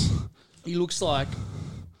balance. He looks like,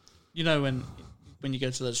 you know, when when you go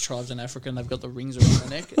to those tribes in Africa and they've got the rings around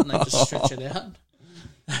their neck and they just stretch it out.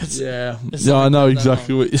 Yeah, I know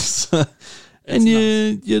exactly what you're saying. And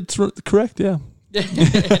you're correct, yeah.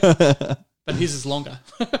 But his is longer.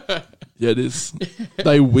 Yeah, it is.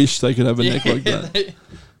 They wish they could have a neck like that.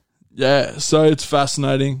 Yeah, so it's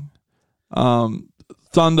fascinating.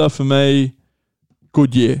 Thunder for me,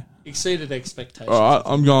 good year. Exceeded expectations. All right,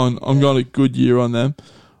 I'm going a good year on them.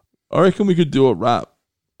 I reckon we could do a wrap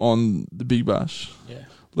on the Big Bash. Yeah.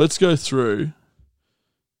 Let's go through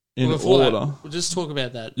in order. That, we'll just talk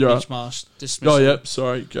about that. You're Mitch Marsh dismissal. Oh, yep.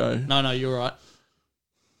 Sorry, go. No, you're right.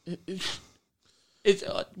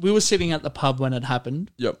 We were sitting at the pub when it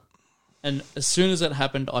happened. Yep. And as soon as it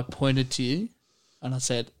happened, I pointed to you and I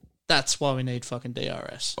said, that's why we need fucking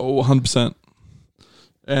DRS. Oh, 100%.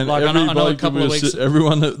 And like, I know a couple of weeks...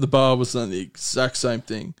 Everyone at the bar was saying the exact same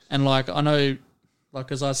thing. And like, I know,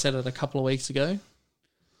 like as I said it a couple of weeks ago,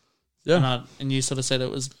 yeah, and you sort of said it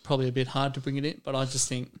was probably a bit hard to bring it in, but I just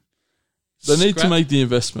think... They need to make the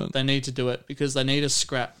investment. They need to do it because they need to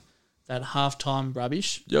scrap that half-time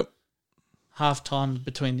rubbish. Yep. Half-time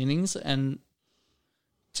between innings and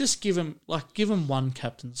just give them one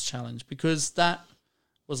captain's challenge because that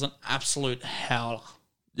was an absolute howler.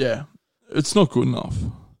 Yeah. It's not good enough.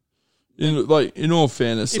 In all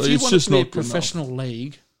fairness, if like, you it's want just it to be not a professional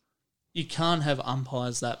league, you can't have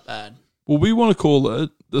umpires that bad. Well, we want to call it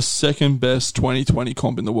the second best 2020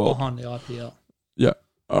 comp in the world. Behind the IPL. Yeah.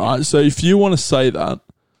 All right. So if you want to say that,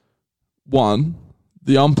 one,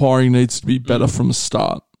 the umpiring needs to be better from the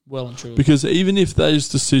start. Well and true. Because even if those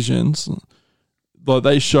decisions, like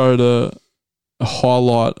they showed a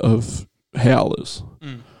highlight of howlers.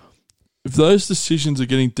 If those decisions are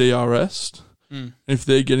getting DRS'd, if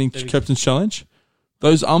they're getting captain's challenge,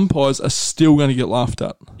 those umpires are still going to get laughed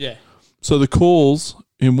at. Yeah. So the calls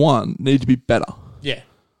in one need to be better. Yeah.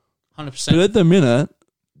 100%. But at the minute,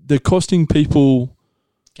 they're costing people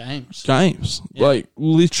games. Yeah. Like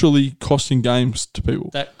literally costing games to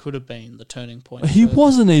people. That could have been the turning point. He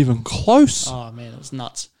wasn't even close. Oh man, it was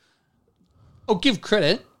nuts. I'll give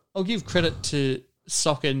credit to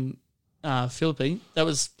Sock and Philippe. That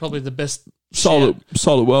was probably the best. Sold it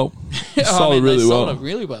well. Sold it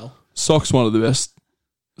really well. Sock's one of the best.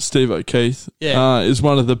 Steve O'Keefe is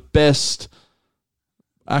one of the best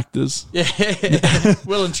actors. Yeah,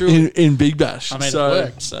 well and truly in Big Bash. I mean, it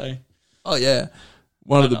worked. So, oh yeah,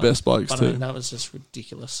 one of the best blokes too. I mean, that was just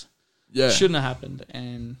ridiculous. Yeah, shouldn't have happened.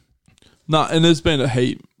 And and there's been a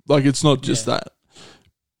heap. Like it's not just that,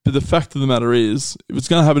 but the fact of the matter is, if it's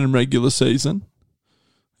going to happen in regular season,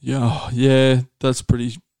 that's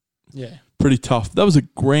pretty tough. That was a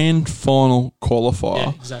grand final qualifier. Yeah,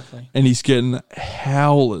 exactly. And he's getting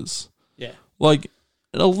howlers. Yeah. Like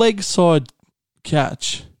a leg side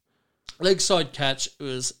catch. Leg side catch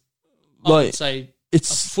was, I would say,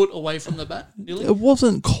 it's a foot away from the bat, nearly. It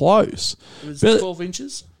wasn't close. It was 12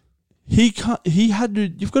 inches. You've got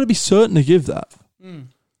to be certain to give that.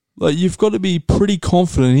 Like, you've got to be pretty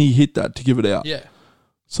confident he hit that to give it out. Yeah.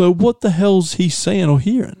 So what the hell's he seeing or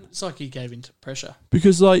hearing? It's like he gave into pressure.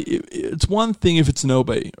 Because, like, it's one thing if it's an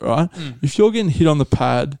LB, right? If you're getting hit on the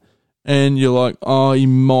pad and you're like, oh, he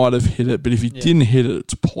might have hit it, but if he didn't hit it,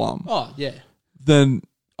 it's plumb. Oh, yeah. Then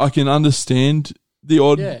I can understand the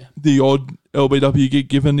odd LBW you get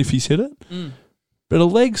given if he's hit it. But a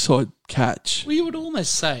leg side catch. Well, you would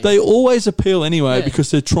almost say. They always appeal anyway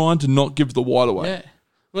because they're trying to not give the wide away. Yeah.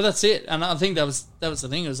 Well, that's it. And I think that was the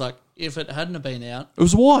thing. It was like, if it hadn't have been out, it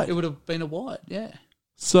was wide. It would have been a wide, yeah.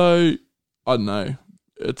 So I don't know.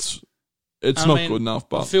 It's not good enough.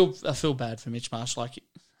 But I feel bad for Mitch Marsh. Like,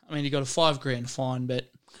 I mean, he got a $5,000 fine, but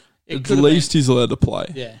at least he's allowed to play.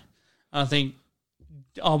 Yeah, and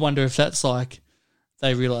I wonder if that's like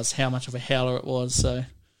they realised how much of a howler it was. So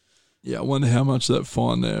yeah, I wonder how much that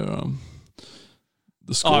fine there.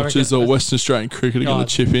 The Scorchers or Western Australian cricket are going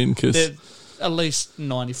to chip in because at least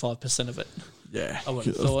 95% of it. Yeah, I would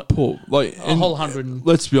have thought. Poor, like a whole 100.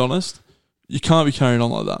 Let's be honest, you can't be carrying on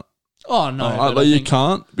like that. Oh no, you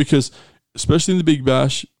can't because especially in the Big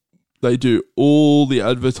Bash, they do all the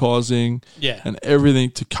advertising and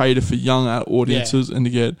everything to cater for young audiences and to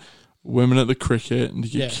get women at the cricket and to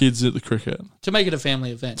get kids at the cricket to make it a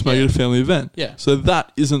family event. Yeah. So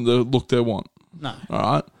that isn't the look they want. No. All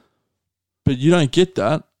right. But you don't get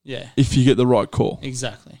that. Yeah. If you get the right call.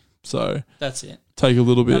 Exactly. So that's it. Take a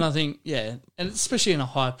little bit. And I think, and especially in a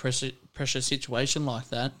high pressure situation like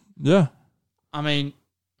that. Yeah. I mean,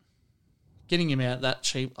 getting him out that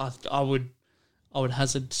cheap, I would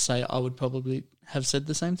hazard to say I would probably have said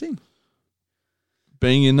the same thing.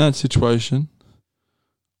 Being in that situation,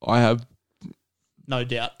 I have no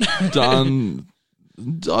doubt done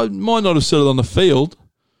I might not have said it on the field,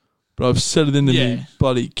 but I've said it in the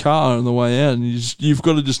bloody car on the way out, and you've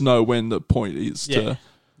got to just know when the point is to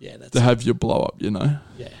have your blow up, you know?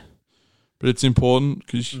 Yeah. But it's important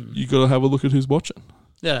because you got to have a look at who's watching.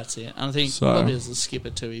 Yeah, that's it. And I think probably as a skipper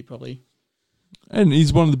too, he probably... And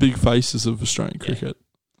he's one of the big faces of Australian cricket.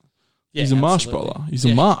 Yeah, he's a Marsh brother. He's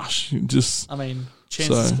a Marsh. Just, I mean,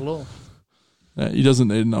 chances galore. Yeah, he doesn't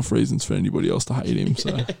need enough reasons for anybody else to hate him.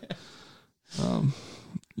 So,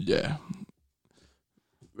 yeah.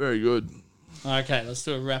 Very good. Okay, let's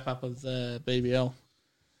do a wrap-up of the BBL.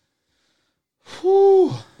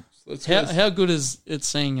 Whew. How good is it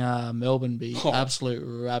seeing Melbourne be absolute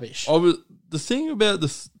rubbish? The thing about the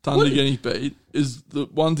Thunder getting beat is the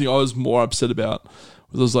one thing I was more upset about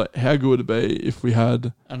was I was like, how good would it be if we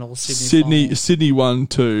had an all Sydney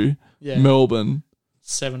 1-2, Melbourne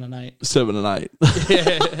 7 and 8. 7 and 8.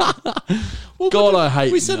 Yeah. Well, God, I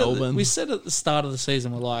hate Melbourne. We said at the start of the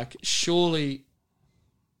season, we're like, surely,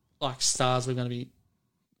 like Stars were going to be.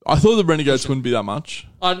 I thought the Renegades wouldn't be that much.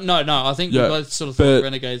 No. I think we both sort of thought the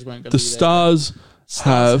Renegades weren't going to be there. The Stars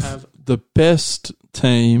have the best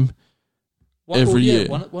team every year.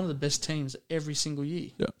 One of the best teams every single year.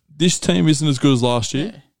 Yeah. This team isn't as good as last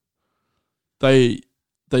year. Yeah.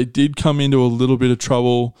 They did come into a little bit of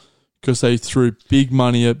trouble because they threw big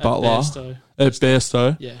money at Butler. At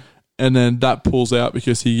Bairstow. Yeah. And then that pulls out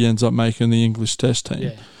because he ends up making the English Test team.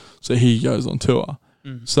 Yeah. So he goes on tour.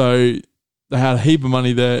 So they had a heap of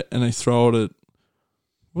money there, and they throw it at,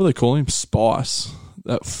 what do they call him? Spice.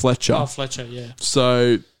 That Fletcher. Oh, Fletcher, yeah.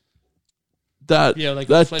 So that they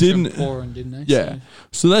got Fletcher and Poran, didn't they? Yeah.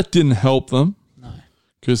 So that didn't help them. No.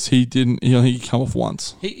 Because he didn't, he came off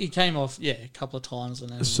once. He came off, a couple of times, and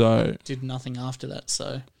then did nothing after that,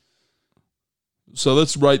 So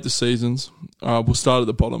let's rate the seasons. We'll start at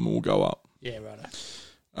the bottom and we'll go up. Yeah,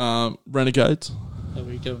 righto. Renegades. Are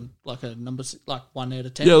we doing like a number, like 1 out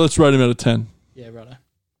of 10? Yeah, let's rate him out of 10. Yeah, righto.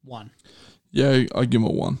 1. Yeah, I give him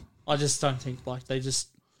a 1. I just don't think they just.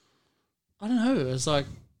 I don't know. It's like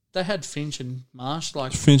they had Finch and Marsh.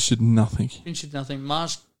 Finch did nothing.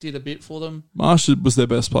 Marsh did a bit for them. Marsh was their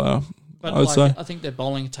best player. But I'd say. I think their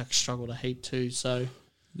bowling attack struggled a heap too. So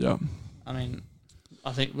yeah, I mean,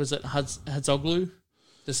 I think was it Hadzoglu,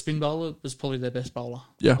 the spin bowler, was probably their best bowler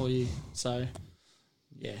all year. So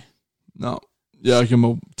yeah. No. Yeah, I give him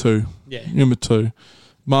a 2. Yeah. Give him a 2.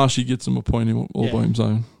 Marshy gets him a point all by his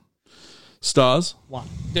own. Stars? 1.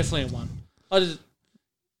 Definitely a 1.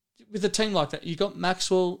 With a team like that, you got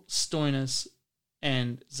Maxwell, Stoinis,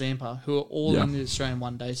 and Zampa, who are all in the Australian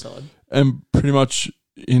one-day side. And pretty much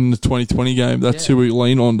in the 2020 game, that's who we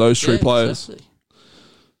lean on, those 3 players. Exactly.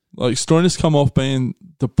 Like, Stoinis come off being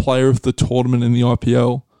the player of the tournament in the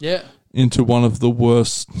IPL into one of the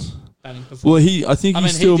worst... Well, I think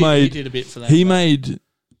he did a bit for that.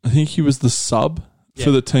 I think he was the sub for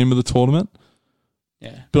the team of the tournament.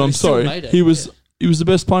 Yeah. But I'm sorry, he was the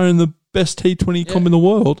best player in the best T20 comp in the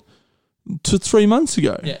world to 3 months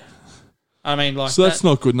ago. Yeah. I mean, so that's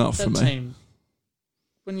not good enough for me. Team,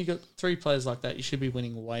 when you got 3 players like that, you should be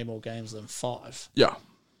winning way more games than 5. Yeah.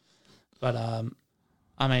 But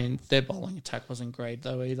I mean, their bowling attack wasn't great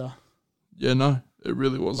though either. Yeah, no, it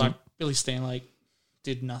really wasn't. Like Billy Stanley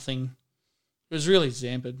did nothing. It was really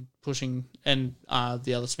Zampa pushing, and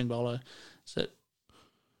the other spin bowler. So,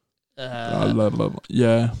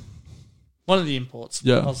 yeah. One of the imports,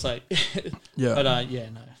 I'll say. Yeah. But,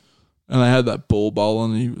 no. And they had that ball bowl,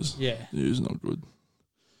 and he was not good.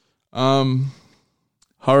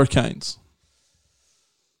 Hurricanes.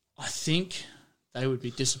 I think they would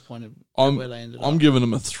be disappointed where they ended up. I'm giving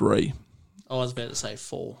them a 3. I was about to say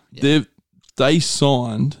 4. Yeah. They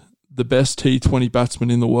signed the best T20 batsman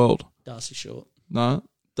in the world. Darcy Short. No,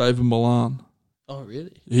 David Milan. Oh,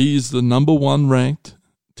 really? He is the number 1 ranked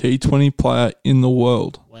T20 player in the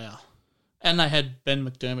world. Wow. And they had Ben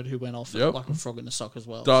McDermott, who went off like a frog in the sock as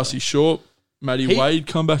well. Darcy Short, Matty Wade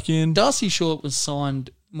come back in. Darcy Short was signed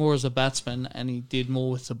more as a batsman, and he did more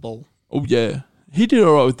with the ball. Oh, yeah. He did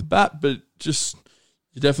all right with the bat, but just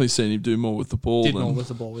you definitely seen him do more with the ball. More with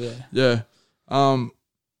the ball, yeah. Yeah.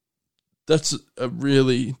 That's a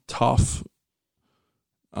really tough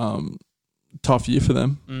year for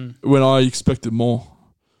them. When I expected more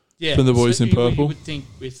from the boys in purple. You would think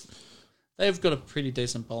they've got a pretty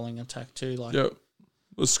decent bowling attack too.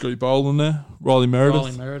 Was Scotty Bowl in there? Riley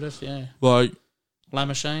Meredith, yeah. Like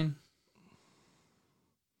Lamashane.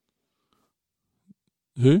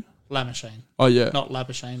 Who? Lamashane. Oh yeah, not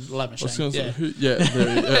Labashane. Lamashane. I was going to say, yeah.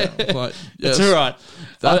 Like, yes. It's all right.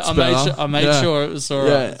 I made sure it was all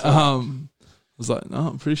right. I was like, no,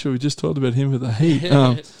 I'm pretty sure we just talked about him with the Heat.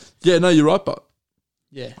 Yeah, no, you're right, but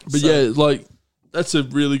yeah, like that's a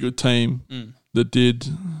really good team that did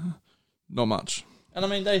not much. And I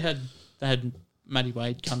mean, they had Matty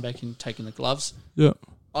Wade come back and taking the gloves. Yeah.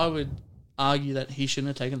 I would argue that he shouldn't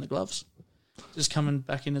have taken the gloves. Just coming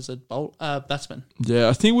back in as a batsman. Yeah,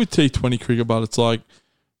 I think with T20 cricket, but it's like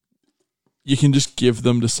you can just give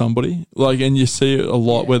them to somebody. Like, and you see it a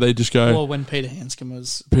lot where they just go. Well, when Peter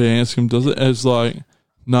Hanscom does it, it's like,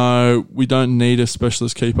 no, we don't need a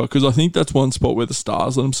specialist keeper, because I think that's one spot where the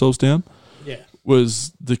Stars let themselves down. Yeah,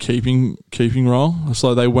 was the keeping role. It's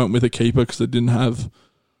like they went with a keeper because they didn't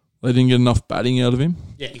get enough batting out of him.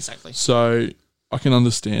 Yeah, exactly. So I can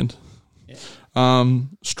understand. Yeah.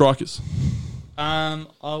 Strikers. I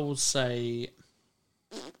will say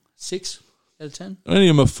 6 out of 10. I only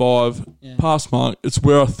give them a 5. Yeah. Pass mark. It's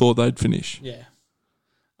where I thought they'd finish. Yeah.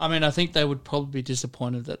 I mean, I think they would probably be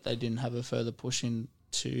disappointed that they didn't have a further push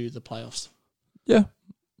into the playoffs. Yeah.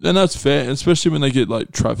 And that's fair, especially when they get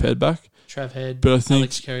like Trav Head back. Trav Head. But I think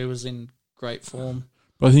Alex Carey was in great form.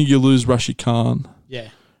 But I think you lose Rashid Khan. Yeah.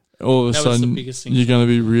 All of a sudden, you're going to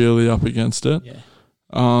be really up against it. Yeah.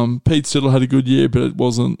 Pete Siddle had a good year, but it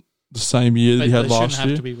wasn't the same year that he had last year. They shouldn't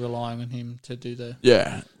have to be relying on him to do the...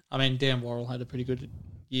 Yeah. I mean, Dan Worrell had a pretty good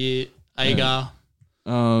year. Agar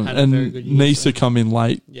had a very good year. Nisa come in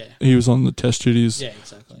late. Yeah. He was on the test duties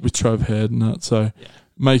with Trav Head and that, so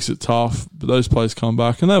makes it tough. But those players come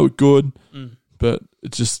back, and they were good, but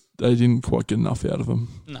it just they didn't quite get enough out of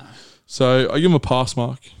them. No. So I give them a pass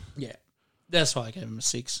mark. Yeah. That's why I gave them a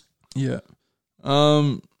 6. Yeah. We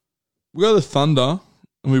go to the Thunder,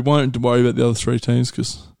 and we won't worry about the other 3 teams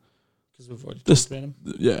because we've already talked about them.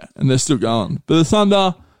 Yeah, and they're still going. But the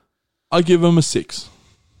Thunder, I give them a 6.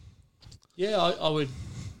 Yeah, I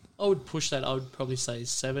would push that. I would probably say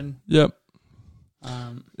 7. Yep.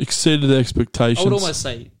 Exceeded the expectations. I would almost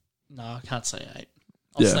say, no, I can't say 8.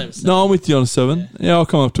 I'll say a 7. No, I'm with you on a 7. Yeah, I'll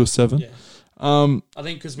come up to a 7. Yeah. I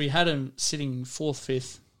think because we had them sitting 4th,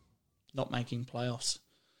 5th, not making playoffs.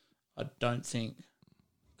 I don't think...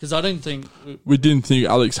 Because I don't think... We didn't think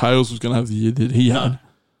Alex Hales was going to have the year that he had.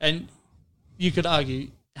 And you could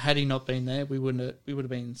argue, had he not been there, we would have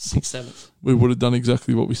been 6th, 7th. We would have done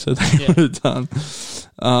exactly what we said they would have done.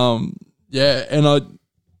 And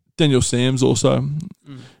Daniel Sams also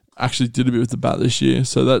actually did a bit with the bat this year,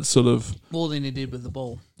 so that's sort of... More than he did with the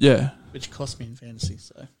ball. Yeah. Which cost me in fantasy,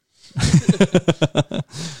 so...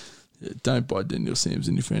 Don't buy Daniel Sams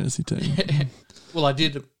in your fantasy team. Well, I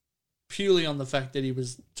did purely on the fact that he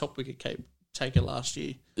was top wicket taker last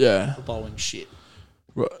year. Yeah. For bowling shit.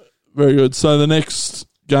 Right. Very good. So the next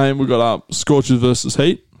game we got up, Scorchers versus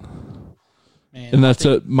Heat. Man, and that's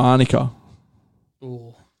at Manuka.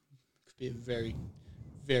 Oh, could be a very,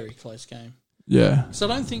 very close game. Yeah. So I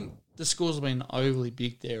don't think the scores have been overly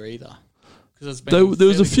big there either. There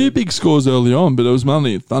was a few big scores early on, but it was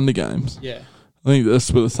mainly Thunder games. Yeah. I think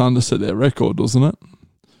that's where the Thunder set their record, wasn't it?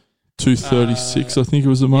 236, I think it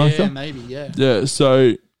was the marker. Yeah, maybe, yeah. Yeah,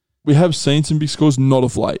 so we have seen some big scores, not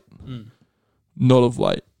of late. Not of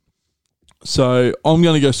late. So I'm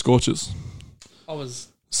going to go Scorchers. I was...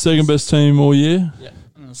 Second best team all year. Yeah,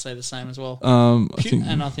 I'm going to say the same as well.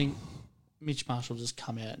 I think Mitch Marsh will just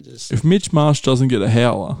come out and just... If Mitch Marsh doesn't get a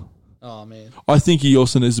howler... Oh, man. I think he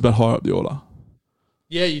also needs to be higher up the order.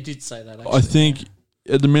 Yeah, you did say that, actually. I think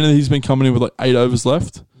at the minute he's been coming in with like 8 overs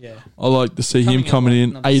left. Yeah. I like to see him coming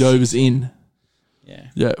in 8 overs in. Yeah.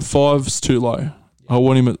 Yeah, 5's too low. Yeah. I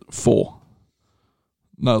want him at 4.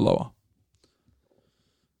 No lower.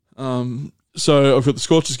 So I've got the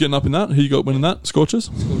Scorchers getting up in that. Who you got winning that? Scorchers?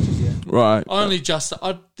 Scorchers, yeah. Right.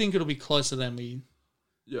 I think it'll be closer than we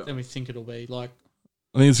think it'll be. Like,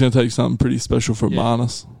 I think it's going to take something pretty special for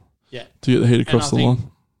Marnus. Yeah. To get the Heat across the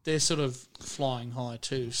line. They're sort of flying high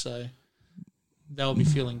too, so they'll be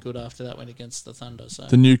feeling good after that win against the Thunder. So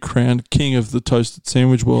the new crowned king of the toasted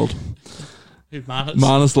sandwich world. Who, Marnus?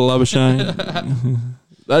 Marnus the Labuschagne.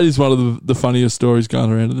 That is one of the funniest stories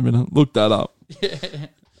going around at the minute. Look that up. Yeah.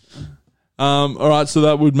 All right, so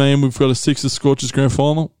that would mean we've got a Sixers Scorchers grand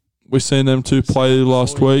final. We've seen them two play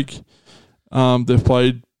last week. They've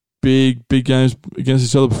played big games against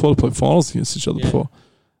each other before. They played finals against each other before.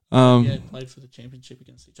 Played for the championship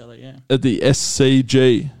against each other, at the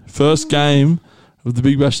SCG. First game of the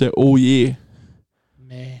Big Bash there all year.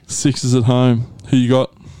 Man. Sixers at home. Who you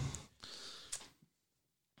got?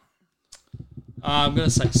 I'm going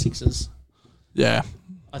to say Sixers. Yeah.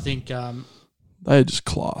 I think... they're just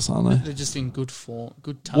class, aren't they? They're just in good form,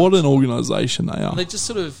 good touch. What an organisation they are. They just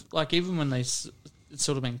sort of, like, even when it's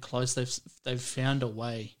sort of been close, they've found a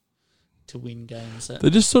way to win games. They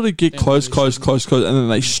just sort of get close, and then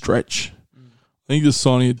they stretch. I think the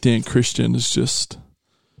signing of Dan Christian is just...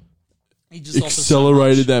 He just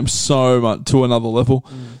accelerated them so much to another level.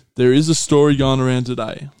 There is a story going around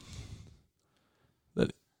today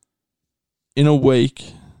that in a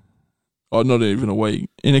week, or not even a week,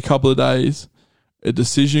 in a couple of days, a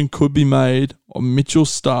decision could be made on Mitchell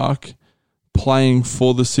Starc playing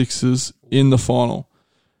for the Sixers in the final,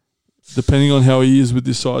 depending on how he is with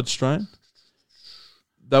this side strain.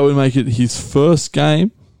 That would make it his first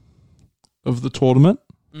game of the tournament.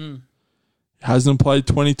 Hasn't played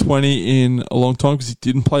 2020 in a long time because he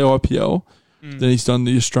didn't play IPL. Then he's done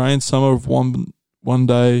the Australian summer of one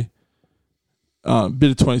day,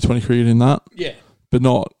 bit of 2020 cricket in that. Yeah. But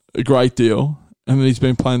not a great deal. And then he's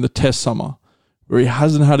been playing the Test summer, where he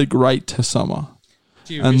hasn't had a great Test summer.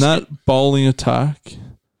 And that bowling attack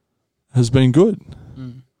has been good.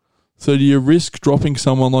 So do you risk dropping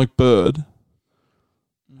someone like Bird,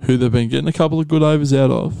 who they've been getting a couple of good overs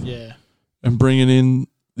out of, and bringing in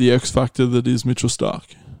the X factor that is Mitchell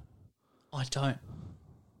Starc? I don't.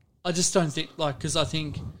 I just don't think, because I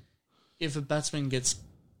think if a batsman gets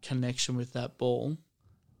connection with that ball,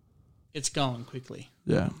 it's going quickly.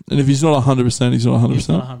 Yeah. And if he's not 100%, he's not 100%. He's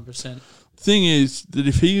not 100%. Thing is that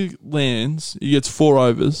if he lands, he gets 4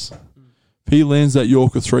 overs. If he lands that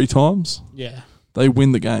Yorker 3 times, they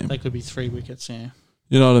win the game. They could be 3 wickets, yeah.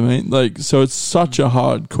 You know what I mean? So it's such a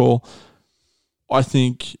hard call. I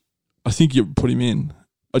think you put him in.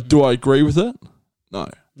 Do I agree with it? No.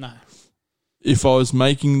 If I was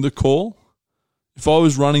making the call, if I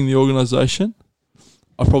was running the organisation,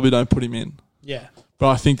 I probably don't put him in. Yeah. But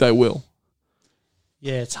I think they will.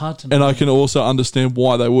 Yeah, it's hard to know. And I can also understand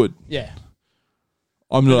why they would. Yeah.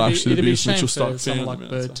 I'm not actually the biggest Mitchell Starc fan. Someone like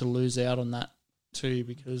Bird to lose out on that too,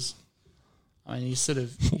 because he's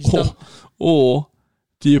or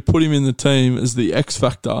do you put him in the team as the X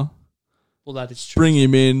factor? Well, that is true. Bring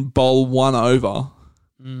him in, bowl 1 over,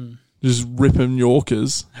 just rip him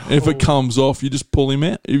Yorkers. And if it comes off, you just pull him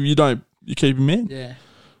out. If you don't, you keep him in. Yeah.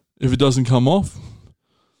 If it doesn't come off,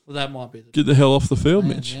 well, that might be get the hell off the field,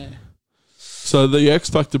 Mitch. Yeah. So the X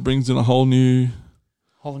factor brings in a whole new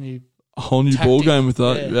ball game with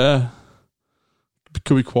that. Yeah. It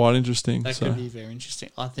could be quite interesting. That could be very interesting,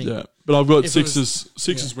 I think. Yeah. But I've got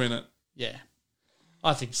Sixers win it. Yeah.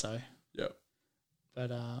 I think so. Yeah.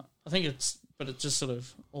 But I think it just sort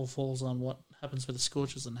of all falls on what happens with the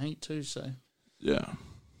Scorchers and Heat too, so. Yeah.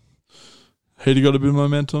 Heat got a bit of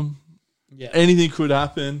momentum. Yeah. Anything could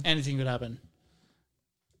happen.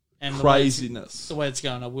 And craziness. The way it's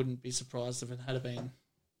going, I wouldn't be surprised if it had been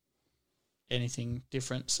anything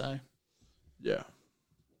different, so. Yeah.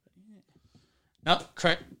 No,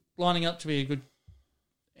 lining up to be a good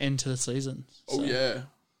end to the season. So. Oh, yeah.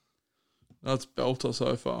 That's belter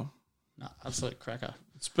so far. No, absolute cracker.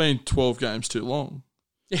 It's been 12 games too long.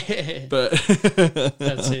 Yeah. But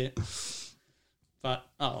that's it. But,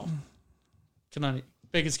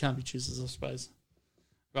 beggars can't be choosers, I suppose.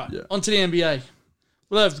 Right, on to the NBA.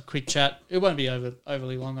 We'll have a quick chat. It won't be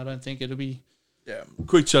overly long, I don't think. It'll be... Yeah,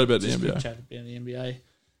 quick chat about the NBA. Quick chat about the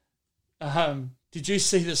NBA. Did you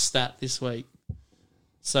see the stat this week?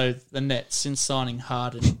 So, the Nets, since signing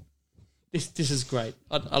Harden... This is great.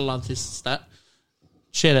 I love this stat.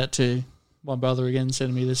 Shout out to my brother again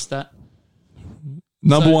sending me this stat.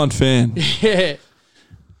 Number one fan. Yeah.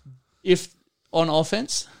 If on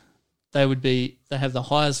offense, they have the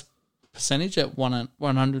highest percentage at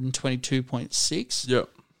 122.6. Yep.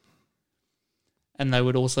 And they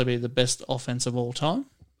would also be the best offense of all time.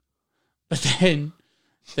 But then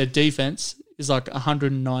their defense is like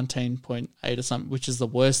 119.8 or something, which is the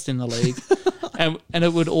worst in the league. and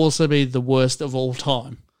it would also be the worst of all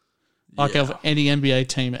time. Of any NBA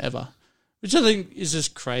team ever. Which I think is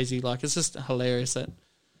just crazy. It's just hilarious that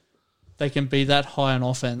they can be that high on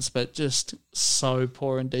offense, but just so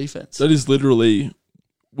poor in defense. That is literally,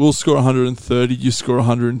 we'll score 130, you score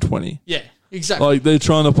 120. Yeah, exactly. They're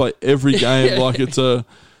trying to play every game like it's a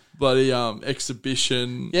bloody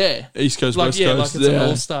exhibition. Yeah. East Coast, West Coast. It's an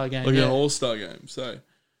all-star game. An all-star game. So,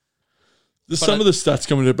 some of the stats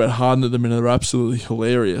coming about Harden at the minute are absolutely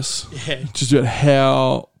hilarious. Yeah. Just about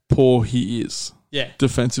how poor he is. Yeah.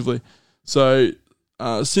 Defensively. So,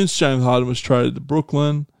 since James Harden was traded to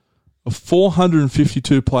Brooklyn, of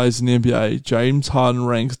 452 players in the NBA, James Harden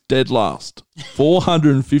ranks dead last.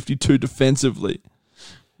 452 defensively.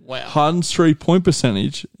 Wow. Harden's 3-point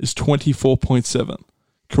percentage is 24.7.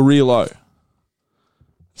 Career low.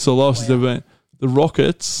 So lowest it's ever been. The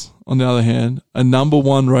Rockets, on the other hand, are number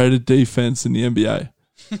 1 rated defense in the NBA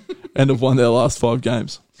and have won their last 5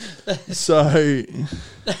 games. So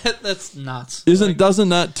that's nuts. Doesn't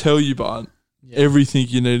that tell you, Bart, everything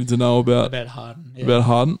you needed to know about Harden? Yeah. About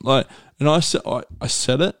Harden, and I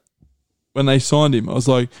said it when they signed him. I was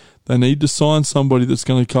like, They need to sign somebody that's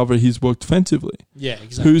going to cover his work defensively. Yeah,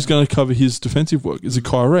 exactly. Who's going to cover his defensive work? Is it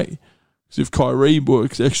Kyrie? Because if Kyrie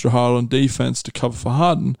works extra hard on defense to cover for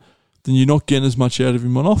Harden, then you're not getting as much out of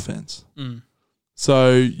him on offense. Mm.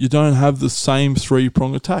 So you don't have the same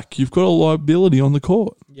three-prong attack. You've got a liability on the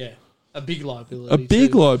court. Yeah, a big liability. A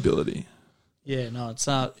big liability. Yeah, no, it's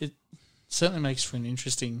it certainly makes for an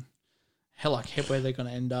interesting where they're going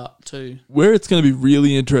to end up too. Where it's going to be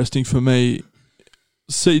really interesting for me,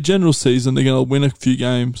 general season, they're going to win a few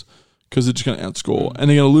games because they're just going to outscore, and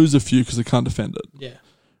they're going to lose a few because they can't defend it. Yeah.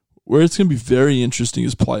 Where it's going to be very interesting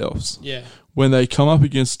is playoffs. Yeah. When they come up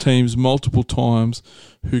against teams multiple times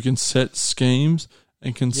who can set schemes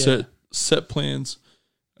and can set plans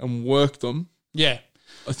and work them. Yeah.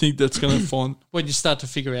 I think that's going to find... when you start to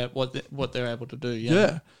figure out what they're able to do.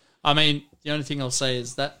 Yeah. I mean, the only thing I'll say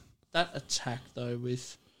is that attack, though,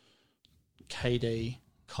 with KD,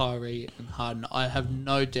 Kyrie, and Harden, I have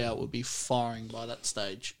no doubt will be firing by that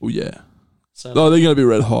stage. Well, yeah. So, they're going to be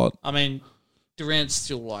red hot. I mean, Durant's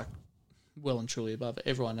still, well and truly above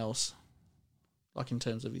everyone else, in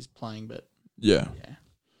terms of his playing, but... Yeah.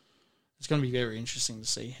 It's going to be very interesting to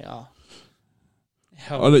see how it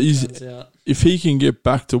turns out. If he can get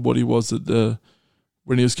back to what he was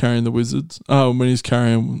when he was carrying the Wizards, when he was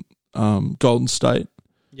carrying Golden State.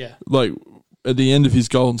 Yeah. At the end of his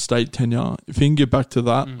Golden State tenure, if he can get back to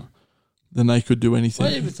that, then they could do anything.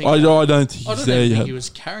 I don't think he's there yet. He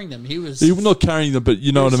was carrying them. He was not carrying them, but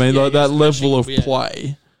you know what I mean? That level of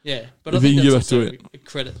play. Yeah. But I think that's also a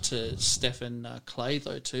credit to Steph and Clay,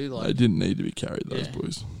 though, too. They didn't need to be carried, those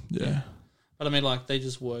boys. Yeah. But I mean, they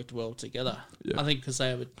just worked well together. Yeah. I think because they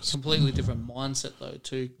have a completely different mindset, though,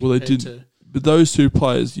 too. Well, they did. But those two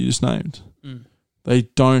players you just named, they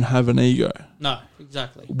don't have an ego. No,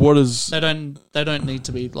 exactly. They don't need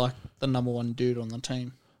to be the number one dude on the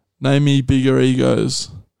team. Name me bigger egos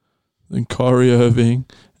than Kyrie Irving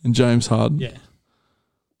and James Harden. Yeah.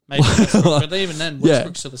 Maybe Westbrook, but even then,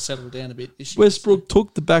 Westbrook sort of settled down a bit this year. Westbrook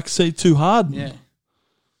took the back seat to Harden. Yeah.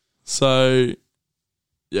 So,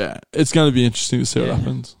 yeah, it's going to be interesting to see what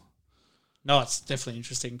happens. No, it's definitely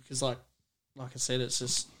interesting because, like I said,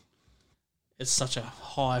 it's such a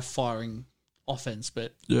high-firing offense,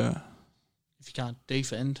 but if you can't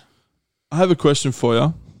defend... I have a question for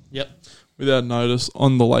you. Yep. Without notice,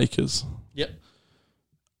 on the Lakers. Yep.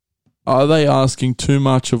 Are they asking too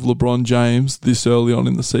much of LeBron James this early on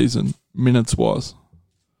in the season, minutes-wise?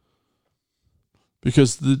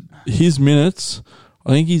 Because his minutes, I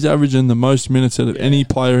think he's averaging the most minutes out of any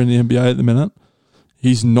player in the NBA at the minute.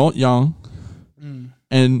 He's not young.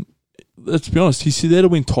 And let's be honest, he's there to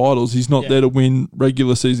win titles. He's not there to win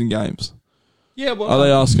regular season games. Yeah, well... Are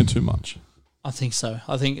they asking too much? I think so.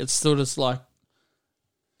 I think it's still just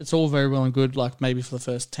it's all very well and good, maybe for the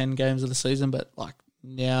first 10 games of the season, but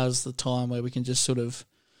now's the time where we can just sort of,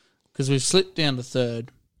 because we've slipped down to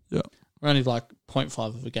third. Yeah. We're only 0.5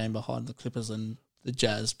 of a game behind the Clippers and the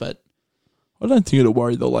Jazz, but I don't think it'll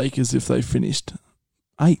worry the Lakers if they finished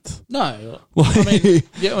 8th. No. I mean,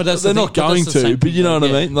 they're not going to, but you know what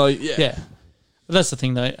I mean? Yeah. But that's the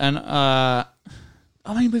thing, though. And, I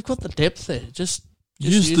mean, we've got the depth there. Just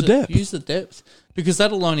use the depth. Use the depth. Because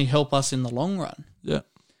that'll only help us in the long run. Yeah.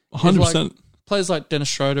 100%. Players like Dennis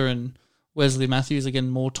Schroeder and Wesley Matthews are getting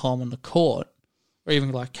more time on the court, or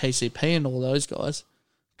even KCP and all those guys,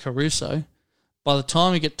 Caruso. By the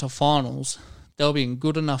time we get to finals, they'll be in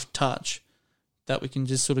good enough touch that we can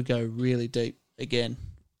just sort of go really deep again.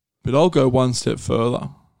 But I'll go one step further.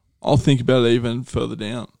 I'll think about it even further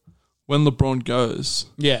down. When LeBron goes,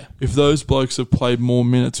 if those blokes have played more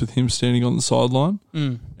minutes with him standing on the sideline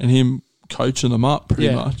and him coaching them up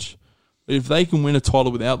pretty much, if they can win a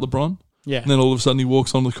title without LeBron, and then all of a sudden he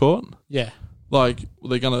walks on the court, they're going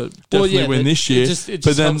to definitely win this year,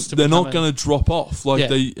 but then they're not going to drop off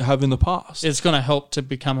they have in the past. It's going to help to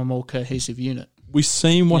become a more cohesive unit. We've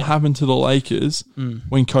seen what happened to the Lakers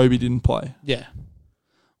when Kobe didn't play. Yeah.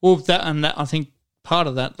 Well, that I think part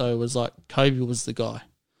of that, though, was Kobe was the guy.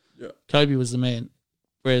 Yeah. Kobe was the man.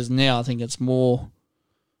 Whereas now I think it's more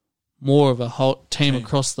of a whole team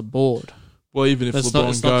across the board. Well, even if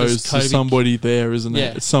LeBron goes, there's somebody there, isn't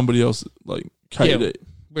it? It's somebody else, KD. Yeah,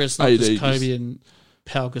 where it's not just Kobe and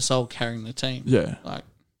Pau Gasol carrying the team. Yeah.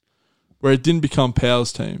 Where it didn't become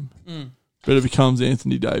Pau's team, but it becomes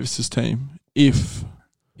Anthony Davis's team if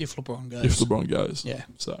LeBron goes. If LeBron goes. Yeah.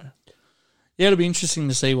 So. Yeah, it'll be interesting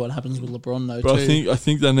to see what happens with LeBron, though, but too. I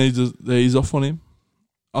think they need to ease off on him.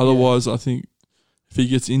 Otherwise, I think if he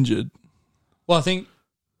gets injured... Well, I think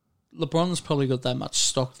LeBron's probably got that much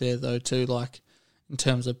stock there, though, too, in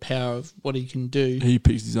terms of power of what he can do. He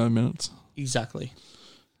picks his own minutes. Exactly.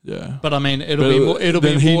 Yeah. But I mean, it'll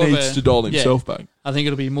be he more needs of to dial himself back. I think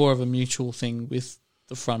it'll be more of a mutual thing with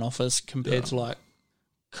the front office compared to like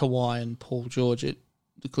Kawhi and Paul George at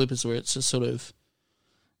the Clippers, where it's just sort of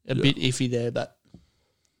a bit iffy there. But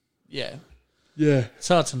yeah, it's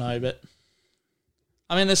hard to know. But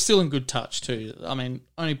I mean, they're still in good touch too. I mean,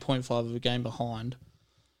 only 0.5 of a game behind.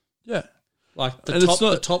 Yeah, like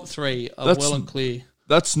the top three are well and clear.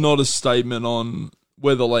 That's not a statement on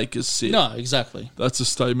where the Lakers sit. No, exactly. That's a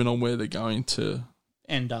statement on where they're going to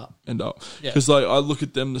end up. Because like I look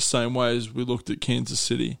at them the same way as we looked at Kansas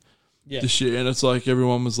City this year, and it's like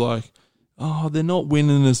everyone was like, "Oh, they're not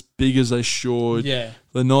winning as big as they should. Yeah,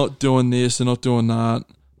 they're not doing this. They're not doing that.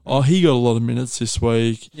 Oh, he got a lot of minutes this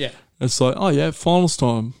week. Yeah, it's like, oh yeah, finals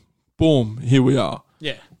time. Boom, here we are.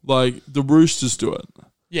 Yeah, like the Roosters do it.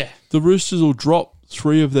 Yeah, the Roosters will drop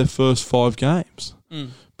 3 of their first 5 games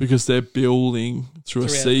because they're building through a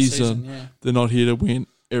season. They're not here to win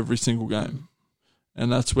every single game. And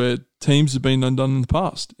that's where teams have been undone in the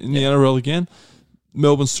past. In the NRL again,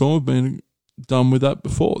 Melbourne Storm have been done with that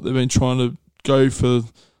before. They've been trying to go for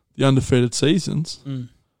the undefeated seasons. And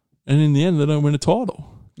in the end, they don't win a title.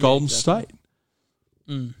 Golden State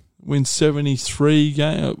win 73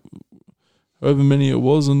 games, however many it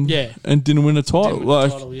was, and didn't win a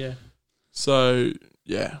title. So,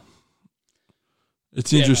 yeah.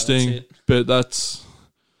 It's interesting, but that's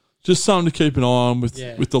just something to keep an eye on with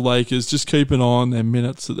the Lakers. Just keep an eye on their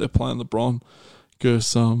minutes that they're playing LeBron,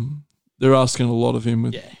 because they're asking a lot of him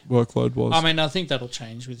with workload-wise. I mean, I think that'll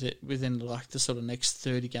change within like the sort of next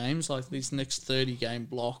 30 games. Like this next 30-game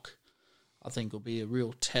block, I think will be a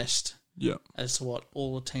real test as to what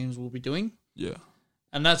all the teams will be doing. Yeah.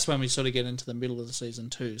 And that's when we sort of get into the middle of the season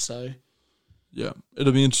too. So, yeah,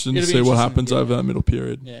 it'll be interesting to see what happens over that middle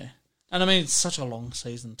period. Yeah. And I mean, it's such a long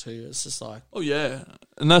season too. It's just like... Oh, yeah.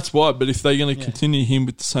 And that's why. But if they're going to continue him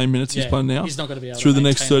with the same minutes he's playing now, he's not going to be able through to the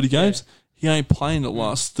next 30 games, yeah. he ain't playing the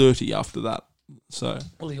last 30 after that. So,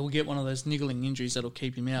 well, he'll get one of those niggling injuries that'll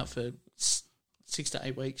keep him out for 6 to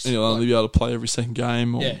 8 weeks. And he'll only be able to play every second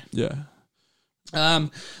game. Or,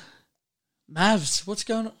 Mavs, what's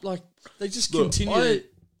going on? Like, they just continue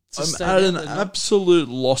I'm at an absolute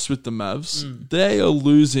loss with the Mavs. They are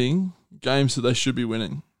losing games that they should be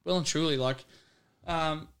winning. Well and truly, like,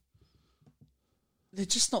 they're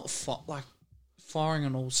just not firing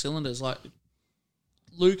on all cylinders. Like,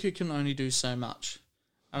 Luka can only do so much.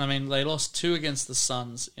 And I mean, they lost 2 against the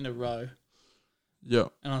Suns in a row. Yeah.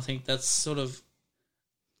 And I think that's sort of,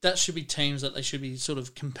 that should be teams that they should be sort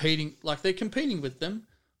of competing, like they're competing with them,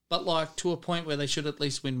 but like to a point where they should at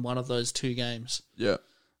least win one of those 2 games. Yeah.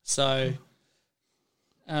 So,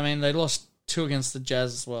 I mean, they lost 2 against the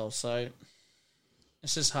Jazz as well, so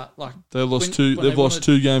it's just hard. Like they've lost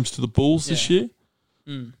 2 games to the Bulls this year.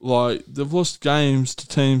 Like, they've lost games to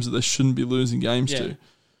teams that they shouldn't be losing games to.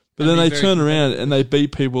 But then they turn around and they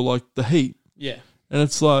beat people like the Heat. Yeah. And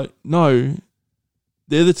it's like, no,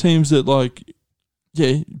 they're the teams that, like,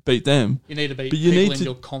 beat them. You need to beat people in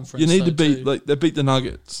your conference. You need to beat, like, they beat the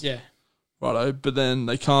Nuggets. Yeah. Righto, but then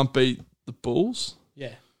they can't beat the Bulls.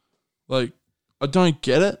 Yeah. Like, I don't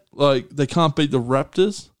get it. Like, they can't beat the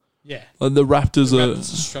Raptors. Yeah. Like, the Raptors are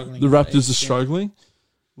struggling. The Raptors are struggling.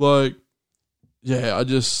 Like, yeah, I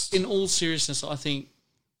just... In all seriousness, I think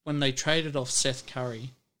when they traded off Seth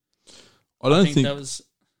Curry... I don't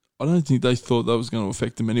think they thought that was going to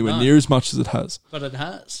affect them anywhere near as much as it has. But it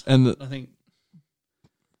has. And I think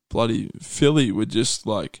bloody Philly were just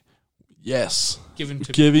like, yes, give him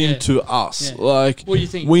to us. Yeah. Like, well, you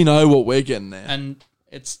think, we know what we're getting there, and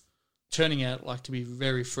it's turning out like to be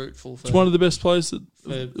very fruitful. It's one of the best players.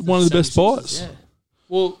 One of the best buys. Yeah.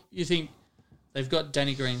 Well, you think they've got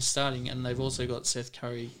Danny Green starting, and they've also got Seth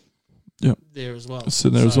Curry. There as well.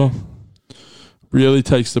 Sitting there as well. Really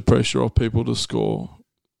takes the pressure off people to score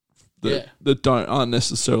that aren't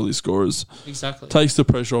necessarily scorers. Exactly. Takes the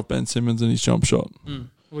pressure off Ben Simmons and his jump shot.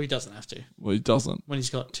 Well, he doesn't have to. Well, he doesn't. When he's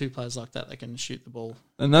got 2 players like that can shoot the ball.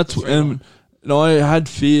 And that's and I had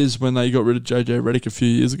fears when they got rid of JJ Redick a few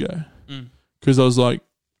years ago. Because I was like,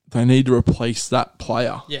 they need to replace that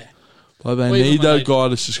player. Yeah. Like, they need that guy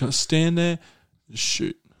that's just going to stand there and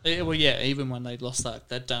shoot. Well, yeah, even when they lost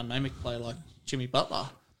that dynamic player like Jimmy Butler.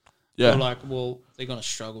 Yeah. They're like, well, they're going to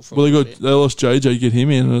struggle for a little bit. They lost JJ, get him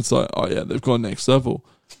in, and it's like, oh, yeah, they've gone next level.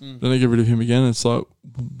 Then they get rid of him again, and it's like,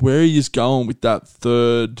 where are you going with that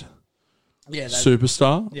third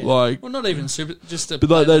superstar? Yeah. Like, well, not even super, just a but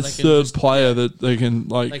like that third player that they can,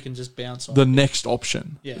 like, they can just bounce on. The next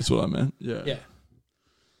option is what I meant. Yeah. Yeah.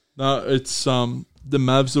 No, it's the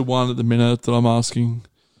Mavs are one at the minute that I'm asking.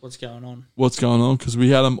 What's going on? Because we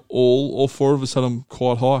had them all 4 of us had them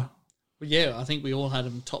quite high. Well, yeah, I think we all had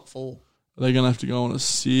them top 4. They're going to have to go on a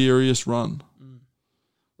serious run.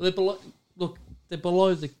 Well, they're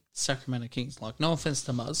below the Sacramento Kings. Like, no offense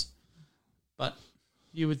to Muzz, but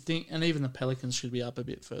you would think, and even the Pelicans should be up a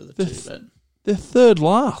bit further too. But they're third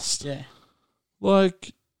last. Yeah.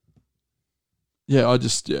 Like,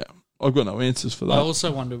 I've got no answers for that. I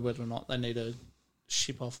also wonder whether or not they need to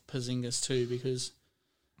ship off Porzingis too, because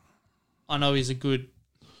I know he's a good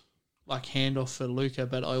handoff for Luka,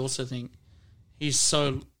 but I also think he's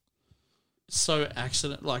so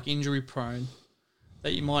injury prone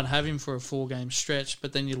that you might have him for a 4-game stretch,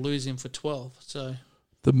 but then you lose him for 12. So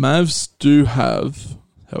the Mavs do have,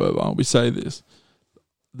 however, we say this,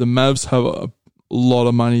 the Mavs have a lot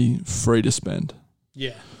of money free to spend.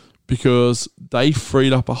 Yeah. Because they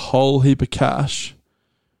freed up a whole heap of cash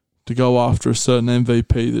to go after a certain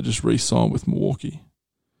MVP that just re-signed with Milwaukee.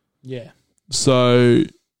 Yeah. So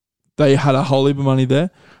they had a whole heap of money there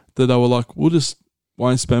that they were like, we'll just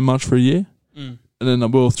won't spend much for a year. And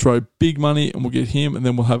then we'll throw big money and we'll get him, and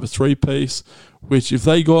then we'll have a 3-piece, which if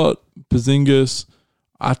they got Porzingis,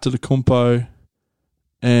 Antetokounmpo,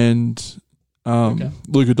 and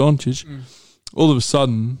Luka Doncic, all of a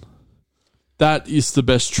sudden, that is the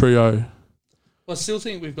best trio. Well, I still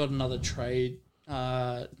think we've got another trade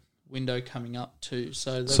window coming up too.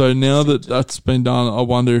 So now that that's been done, I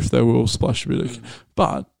wonder if they will splash a bit of...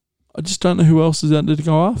 But I just don't know who else is out there to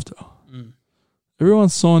go after.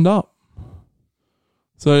 Everyone's signed up.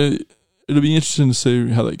 So it'll be interesting to see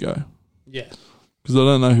how they go. Yeah. Because I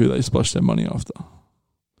don't know who they splash their money after.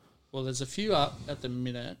 Well, there's a few up at the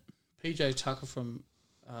minute. PJ Tucker from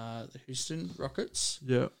the Houston Rockets.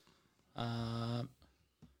 Yeah.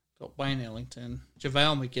 Got Wayne Ellington.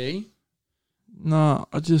 JaVale McGee. No,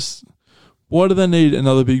 why do they need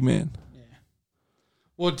another big man? Yeah.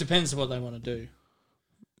 Well, it depends on what they want to do.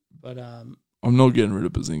 But I'm not getting rid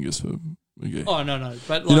of Porzingis for McGee. Oh, no.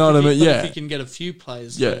 But you know what I mean? Yeah. If you can get a few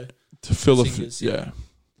players to fill Porzingis, yeah.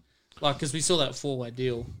 Like, because we saw that 4-way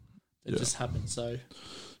deal that just happened, so...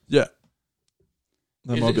 Yeah.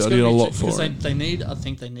 They might be able to get a lot for it. I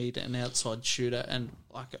think they need an outside shooter and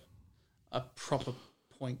like a proper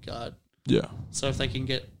point guard. Yeah. So if they can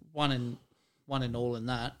get one in all in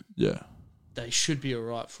that, they should be all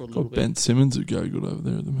right for a little bit. Ben Simmons would go good over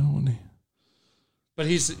there at the middle, wouldn't he? But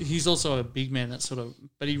he's also a big man that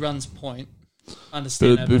but he runs point.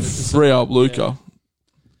 Understand that. But free up Luka. Yeah.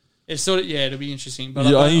 It's it'll be interesting. But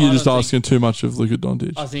I think you're just asking too much of Luka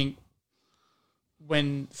Doncic. I think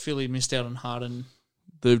when Philly missed out on Harden,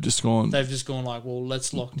 they've just gone like, well,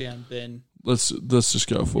 let's lock down Ben. Let's just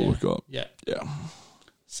go for what we've got. Yeah. Yeah.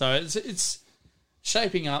 So it's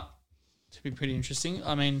shaping up to be pretty interesting.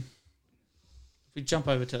 I mean, if we jump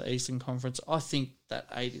over to the Eastern Conference, I think that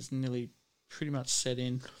 8 is nearly pretty much set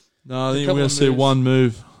in. No, I think we're going to see one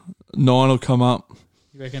move. 9 will come up.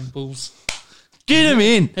 You reckon Bulls? Get him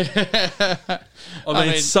in! I've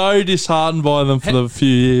been so disheartened by them for the few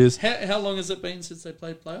years. How long has it been since they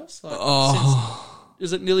played playoffs?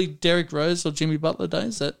 Is it nearly Derrick Rose or Jimmy Butler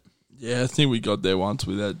days? Yeah, I think we got there once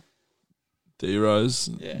with that D-Rose.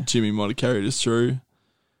 Yeah. Jimmy might have carried us through.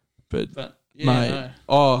 But mate,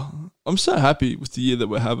 I'm so happy with the year that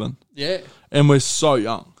we're having. Yeah. And we're so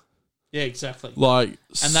young. Yeah, exactly. Like,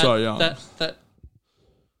 so young. That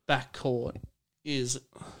backcourt is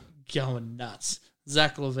going nuts.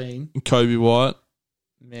 Zach LaVine. And Kobe White.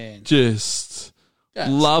 Man. Just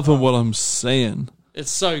loving what I'm seeing.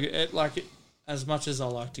 It's so good. As much as I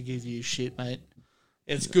like to give you shit, mate,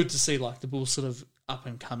 it's good to see the Bulls sort of up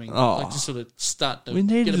and coming. To sort of start to we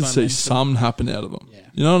needed to see something happen out of them. Yeah.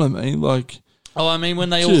 You know what I mean? When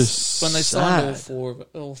they signed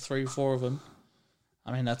all 3-4 of them,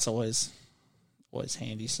 I mean that's always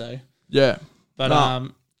handy. So yeah,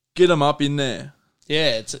 but get them up in there.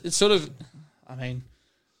 Yeah, it's sort of, I mean,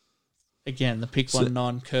 again the pick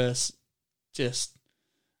 1-9 curse. Just,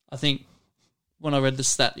 I think when I read the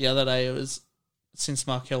stat the other day, it was since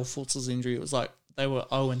Markelle Fultz's injury, it was like they were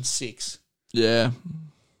 0-6. Yeah,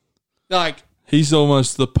 he's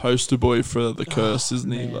almost the poster boy for the curse,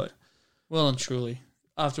 isn't he? Well and truly,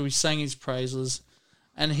 after we sang his praises,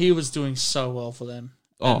 and he was doing so well for them,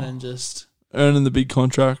 and then just earning the big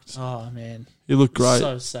contract. Oh man, he looked great.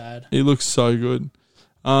 So sad. He looks so good.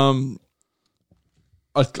 I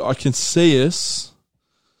can see us.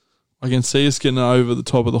 I can see us getting over the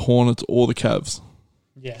top of the Hornets or the Cavs.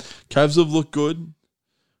 Yeah, Cavs have looked good.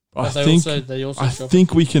 I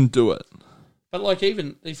think we can do it. But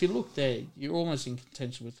even if you look there, you're almost in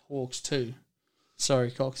contention with Hawks too. Sorry,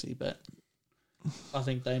 Coxie, but I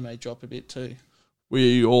think they may drop a bit too.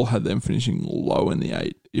 We all had them finishing low in the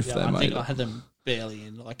 8 if they made it. I had them barely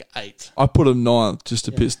in, like 8th. I put him 9th just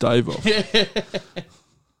to piss Dave off.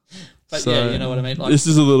 But yeah, you know what I mean. Like, this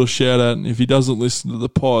is a little shout out, and if he doesn't listen to the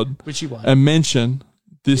pod, which he won't, and mention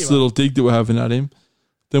this little dig that we're having at him,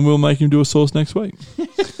 then we'll make him do a source next week.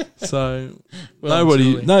 So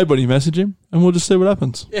nobody message him, and we'll just see what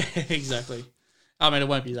happens. Yeah, exactly. I mean, it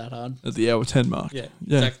won't be that hard. At the hour 10 mark. Yeah.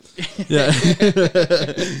 Exactly. Yeah.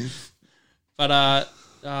 But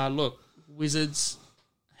look, Wizards,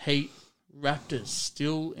 Heat, Raptors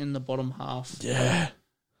still in the bottom half. Yeah.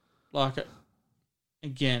 Like,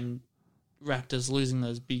 again, Raptors losing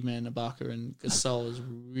those big men, Ibaka and Gasol, is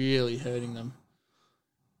really hurting them.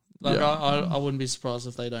 Like, I wouldn't be surprised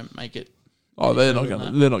if they don't make it. Oh, they're not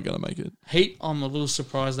gonna make it. Heat, I'm a little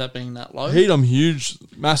surprised at being that low. Heat, I'm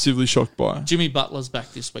massively shocked by. Jimmy Butler's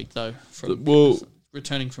back this week though,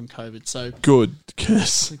 returning from COVID. So good,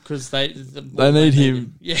 because they need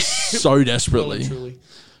him so desperately. Well, truly.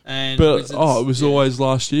 And but Wizards, it was always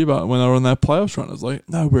last year. But when they were on that playoffs run, I was like,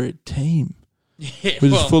 no, we're a team. Yeah,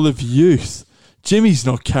 we're just full of youth. Jimmy's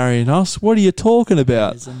not carrying us. What are you talking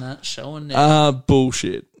about? Isn't that showing now?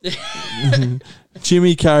 Bullshit.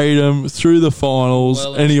 Jimmy carried him through the finals,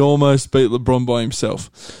 and he almost beat LeBron by himself.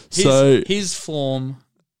 His form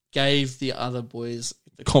gave the other boys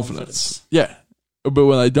the confidence. Yeah. But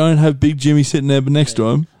when they don't have Big Jimmy sitting there next to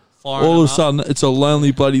him, all of a sudden it's a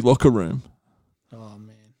lonely bloody locker room. Oh,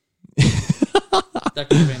 man. That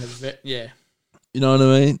could have been You know what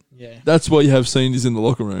I mean? Yeah. That's what you have seen is in the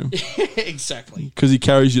locker room. Exactly. Because he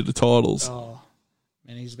carries you to titles. Oh,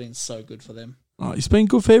 man, he's been so good for them. Oh, he's been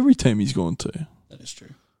good for every team he's gone to. That is true.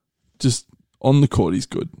 Just on the court, he's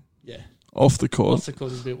good. Yeah. Off the court. Off the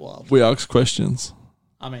court, he's a bit wild. We ask questions.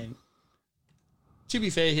 I mean, to be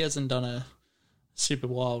fair, he hasn't done a super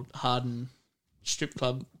wild Harden strip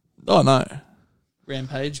club. Oh, no.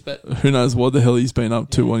 Rampage, but who knows what the hell he's been up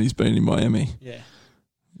to when he's been in Miami. Yeah.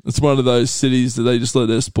 It's one of those cities that they just let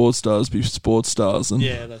their sports stars be sports stars. And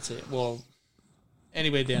yeah, that's it. Well,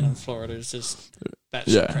 anywhere down in Florida is just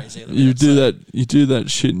batshit crazy. You do that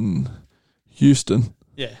shit in Houston.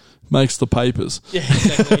 Yeah. Makes the papers. Yeah,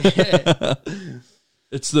 exactly. Yeah.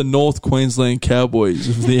 It's the North Queensland Cowboys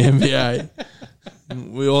of the NBA.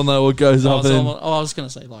 We all know what goes up in. I was going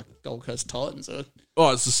to say like Gold Coast Titans.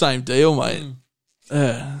 Oh, it's the same deal, mate.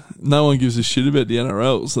 No one gives a shit about the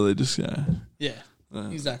NRL, so they just go. Yeah,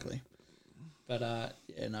 exactly. But no.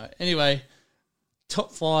 Anyway,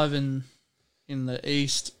 top 5 in the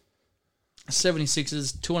East.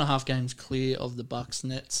 76ers, 2.5 games clear of the Bucks,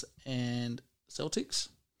 Nets, and Celtics.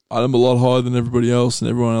 I had them a lot higher than everybody else, and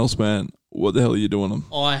everyone else went, what the hell are you doing them?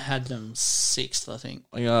 I had them 6th, I think.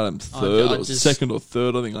 I had them 3rd, or 2nd or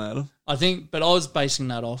 3rd, I think I had them. But I was basing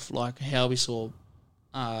that off like how we saw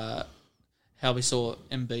Embiid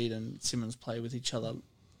and Simmons play with each other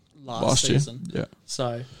last season. Yeah.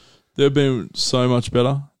 So they've been so much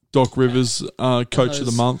better. Doc Rivers, coach of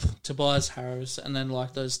the month. Tobias Harris, and then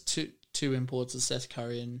like those two imports of Seth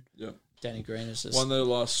Curry and Danny Green is just won their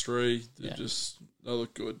last 3. They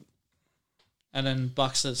look good. And then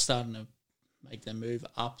Bucks are starting to make their move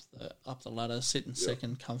up the ladder, sitting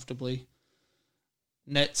second comfortably.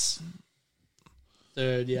 Nets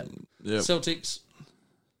 3rd, Yep. Celtics.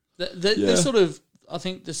 They're sort of. I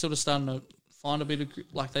think they're sort of starting to find a bit of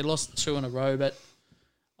like they lost 2 in a row, but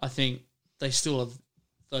I think they still have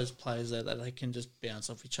those players there that they can just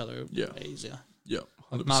bounce off each other easier. Yeah,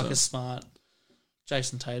 100%. Like Marcus Smart,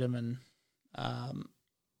 Jason Tatum, and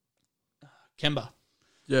Kemba.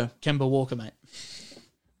 Yeah, Kemba Walker, mate.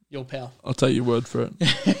 Your pal. I'll take your word for it.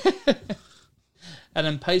 And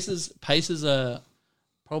then Pacers are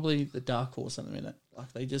probably the dark horse in the minute.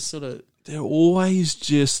 Like they just sort of. They're always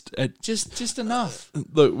just enough.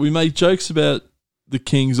 Look, we make jokes about the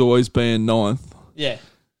Kings always being 9th. Yeah.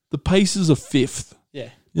 The Pacers are 5th. Yeah.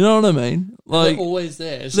 You know what I mean? Like they're always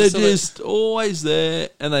there. They're just always there,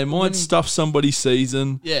 and they might stuff somebody's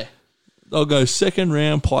season. Yeah. They'll go 2nd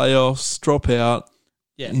round playoffs, drop out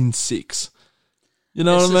in 6. You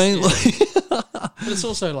know what I mean? Yeah. But it's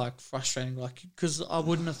also like frustrating, like because I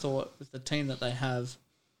wouldn't have thought with the team that they have.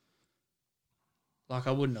 Like,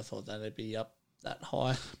 I wouldn't have thought that they'd be up that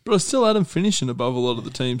high. But I still had them finishing above a lot of the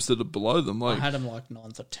teams that are below them. Like I had them like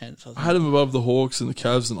 9th or 10th. I had them above the Hawks and the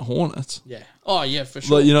Cavs and the Hornets. Yeah. Oh, yeah, for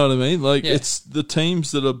sure. Like, you know what I mean? Like, it's the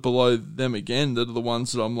teams that are below them again that are the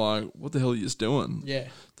ones that I'm like, what the hell are you doing? Yeah.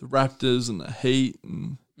 The Raptors and the Heat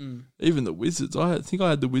and even the Wizards. I think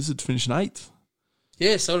I had the Wizards finishing 8th.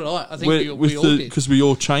 Yeah, so did I. I think we all did. Because we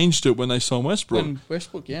all changed it when they signed Westbrook. When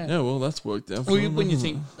Westbrook, yeah. Yeah, well, that's worked out for them. When you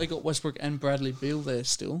think they got Westbrook and Bradley Beal there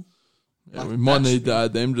still. Yeah, like we might need to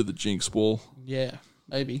add them to the jinx wall. Yeah,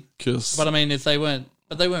 maybe. But I mean, if they weren't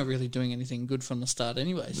But they weren't really doing anything good from the start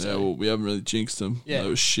anyway. So. Yeah, well, we haven't really jinxed them. Yeah. They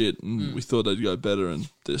were shit, and we thought they'd go better, and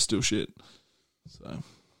they're still shit. So,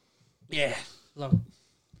 yeah, look,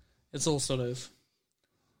 it's all sort of.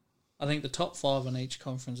 I think the top 5 in each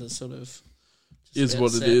conference is sort of. Is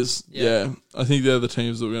what it is. Yeah. I think they're the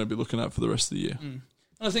teams that we're going to be looking at for the rest of the year. And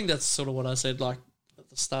I think that's sort of what I said, like, at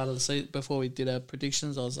the start of the season, before we did our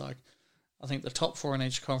predictions. I was like, I think the top 4 in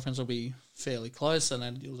each conference will be fairly close, and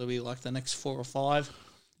then it'll be like the next 4 or 5.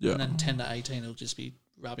 Yeah. And then 10 to 18 will just be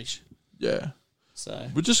rubbish. Yeah. So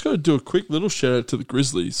We just got to do a quick little shout out to the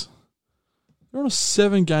Grizzlies. They're on a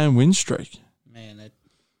 7-game win streak. Man, they're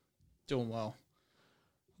doing well.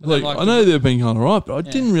 Like, I know they've been kind of right, but I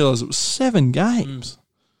didn't realise it was 7 games.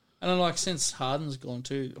 And then, like, since Harden's gone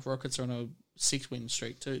too, Rockets are on a 6-win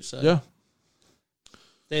streak too. So Yeah.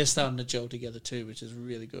 they're starting to gel together too, which is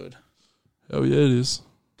really good. Hell yeah, it is.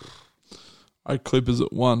 I had Clippers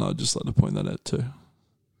at 1. I'd just like to point that out too.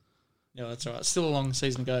 Yeah, that's all right. Still a long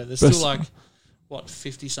season to go. There's Best- still like,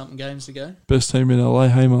 50-something games to go? Best team in LA,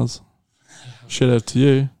 hey Muzz. Shout out to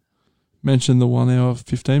you. Mention the 1 hour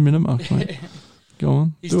 15-minute mark, mate. Go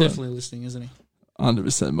on. He's do definitely listening, isn't he? 100%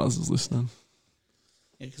 Muzz is listening.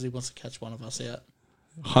 Yeah, because he wants to catch one of us out.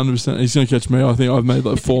 100%. He's going to catch me. I think I've made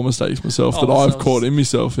like 4 mistakes myself that I've caught in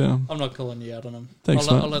myself, yeah. I'm not calling you out on them. Thanks,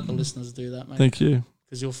 I'll mate. let the listeners do that, mate. Thank you.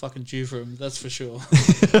 Because you're fucking due for him, that's for sure.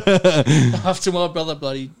 After my brother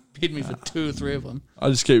bloody hit me for 2 or 3 of them. I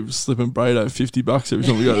just keep slipping Brado $50 every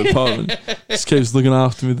time we go to the pub and just keeps looking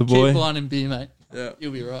after me, the boy. Keep buying him beer, mate. Yeah.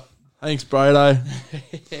 You'll be right. Thanks, Brado.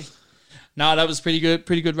 No, that was pretty good.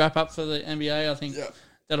 Pretty good wrap up for the NBA. I think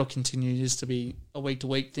that'll continue just to be a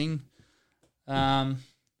week-to-week thing.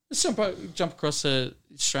 Let's jump across the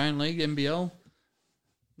Australian League, NBL.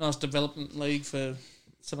 Nice development league for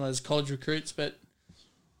some of those college recruits. But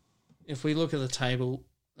if we look at the table,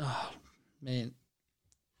 oh, man,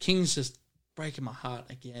 Kings just breaking my heart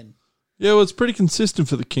again. Yeah, well, it's pretty consistent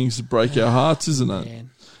for the Kings to break our hearts, isn't it? Man.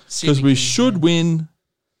 Because we Kings, should man. win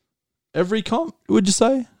every comp, would you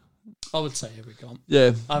say? I would say every comp.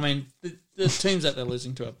 Yeah. I mean, the teams that they're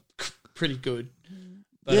losing to are pretty good.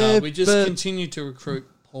 But we just continue to recruit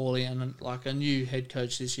poorly, and like a new head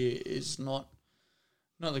coach this year is not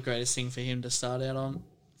the greatest thing for him to start out on.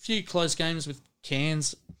 A few close games with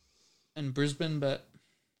Cairns and Brisbane, but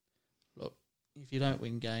look, if you don't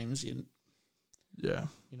win games, you're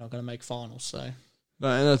not going to make finals. So No,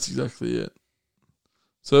 and that's exactly it.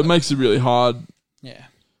 So it makes it really hard. yeah,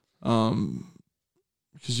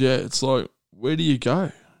 Because, it's like, where do you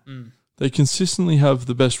go? They consistently have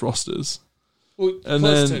the best rosters. well, And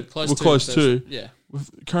close then to, close we're to, close but- to. Yeah, We're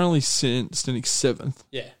currently standing 7th.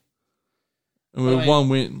 yeah, And we're I mean, 1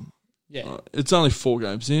 win. yeah. It's only 4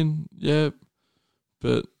 games in. Yeah.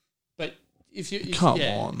 But But if you Come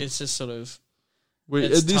on. it's just sort of we,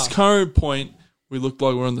 It's at this tough. current point, we look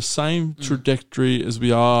like we're on the same trajectory as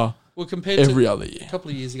we are compared every to other a year. couple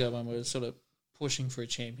of years ago when we were sort of pushing for a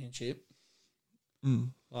championship.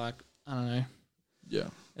 Like, I don't know. Yeah.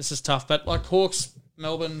 It's just tough. But like Hawks,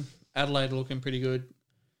 Melbourne, Adelaide are looking pretty good.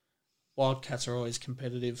 Wildcats are always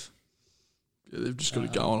competitive. Yeah, they've just got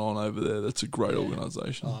it going on over there. That's a great yeah.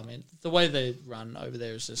 organisation. Oh, I mean, the way they run over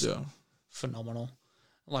there is just Yeah. phenomenal.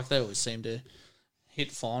 Like, they always seem to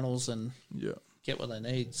hit finals and Yeah. get what they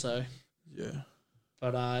need. So, Yeah.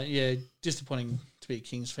 but disappointing to be a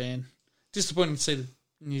Kings fan. Disappointing to see the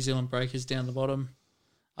New Zealand Breakers down the bottom.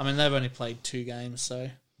 I mean, they've only played 2 games, so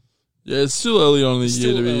Yeah, it's still early on in the year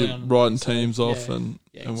Still to early be on, writing so, teams off yeah. and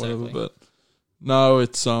Yeah, whatever. exactly. But no,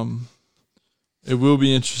 it's it will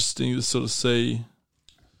be interesting to sort of see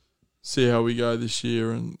how we go this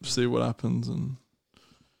year and see what happens, and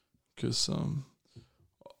because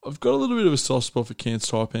I've got a little bit of a soft spot for Cairns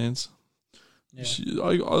Taipans. yeah.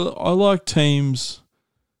 I like teams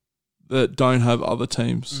that don't have other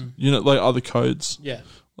teams, like other codes. Yeah.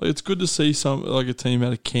 Like, it's good to see like a team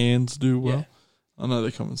out of Cairns do well. Yeah. I know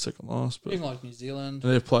they're coming second last, but Even like New Zealand.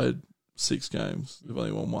 they've played 6 games. They've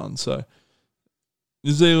only won 1. So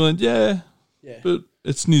New Zealand, yeah, but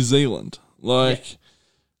it's New Zealand. Like,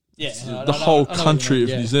 Yeah. it's No, the I know whole what you country mean. of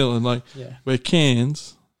Yeah. New Zealand. Like, Yeah. we're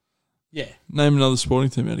Cairns. Yeah. Name another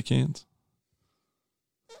sporting team out of Cairns.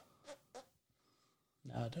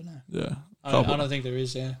 No, I don't know. Yeah. I don't think there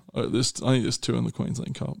is, yeah. I think there's 2 in the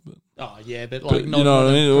Queensland Cup. But Oh, yeah, but But like, you know what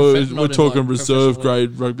I mean? We're talking reserve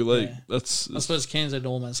grade rugby league. Yeah. That's I suppose Cairns would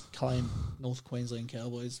almost claim North Queensland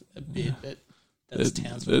Cowboys a bit, but that's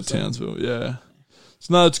Townsville. They're Townsville, yeah.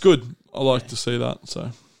 So no, it's good. I like to see that. So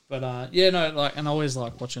But and I always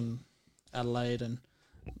like watching Adelaide and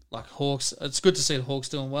like Hawks. It's good to see the Hawks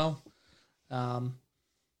doing well.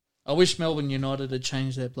 I wish Melbourne United had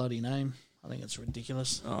changed their bloody name. I think it's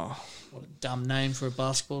ridiculous. Oh. What a dumb name for a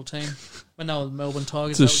basketball team. When they were the Melbourne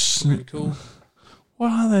Tigers, that was pretty cool. Why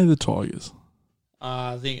aren't they the Tigers?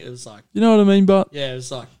 I think it was like... You know what I mean, but... Yeah, it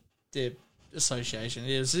was like their association.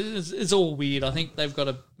 It's all weird. I think they've got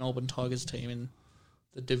a Melbourne Tigers team in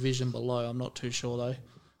the division below. I'm not too sure, though.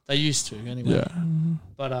 They used to, anyway. Yeah.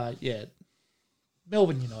 But,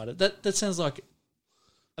 Melbourne United. That sounds like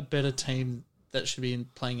a better team that should be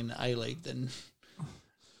playing in the A-League than...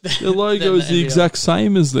 Their logo is the exact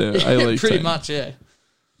same as their A-League pretty team. much, yeah.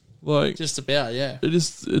 Like, just about, yeah.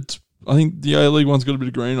 It's. I think the A-League one's got a bit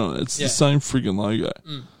of green on it. It's the same friggin' logo.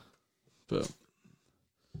 But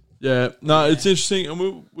it's interesting, and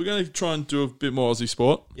we're going to try and do a bit more Aussie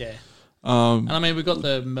sport. Yeah. And I mean, we've got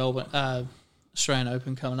the Melbourne Australian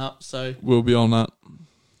Open coming up, so we'll be on that.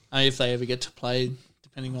 If they ever get to play,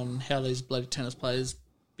 depending on how these bloody tennis players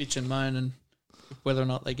bitch and moan and whether or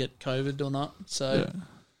not they get COVID or not. So. Yeah.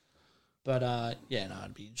 But,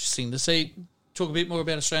 it'd be interesting to see. Talk a bit more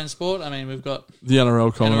about Australian sport. I mean, we've got... The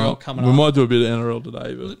NRL coming up. We might do a bit of NRL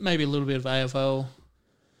today. But maybe a little bit of AFL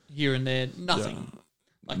here and there. Nothing.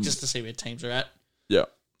 Just to see where teams are at. Yeah.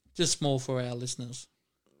 Just more for our listeners.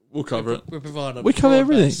 We'll cover it. We cover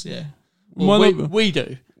everything. Yeah. Well, we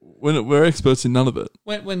do. We're experts in none of it.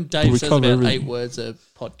 When Dave says about everything. 8 words a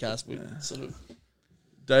podcast, we sort of...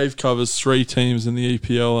 Dave covers 3 teams in the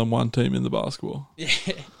EPL and 1 team in the basketball. Yeah.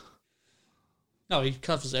 No, he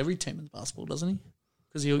covers every team in basketball, doesn't he?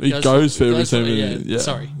 Because he goes for every team. Yeah.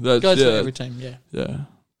 Sorry. Goes for every team, yeah. Yeah.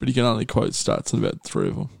 But he can only quote stats on about 3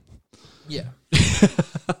 of them. Yeah.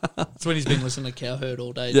 That's when he's been listening to Cowherd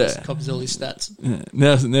all day. Just copies all his stats. Yeah.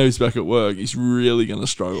 Now he's back at work. He's really going to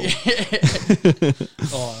struggle.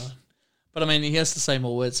 But I mean, he has to say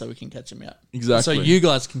more words so we can catch him out. Exactly. So you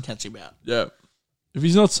guys can catch him out. Yeah. If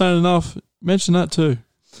he's not saying enough, mention that too.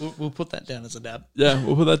 We'll put that down as a dab. Yeah,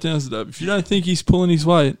 we'll put that down as a dab. If you don't think he's pulling his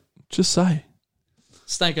weight, just say.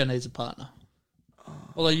 Snako needs a partner.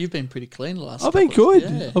 Although you've been pretty clean the last I've been good.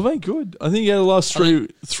 I think the last three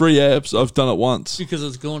apps I've done it once. Because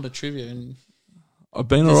it's gone to trivia and I've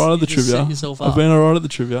been alright at the trivia. I've been alright at the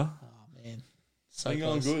trivia. Oh man. So I'm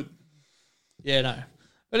going good. Yeah, no.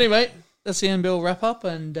 But anyway, that's the NBL wrap up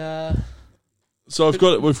and so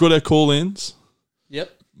we've got our call ins.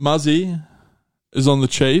 Yep. Muzzy is on the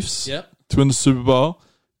Chiefs. Yep. To win the Super Bowl.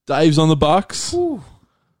 Dave's on the Bucks. Ooh.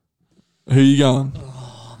 Who are you going?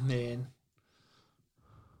 Oh man.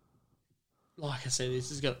 Like I said,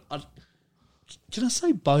 this is going to... Can I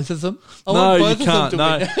say both of them? No, you can't.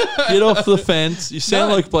 No. Get off the fence. You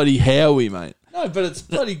sound like bloody Howie, mate. No, but it's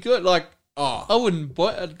bloody good. Like, I wouldn't...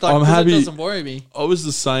 I'm happy. It doesn't worry me. I was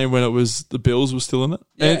the same when it was the Bills were still in it.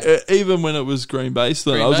 Yeah. And even when it was Green Bay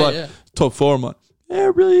still in it. I was like, top 4. I'm like,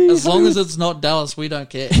 yeah, really? As long as it's not Dallas, we don't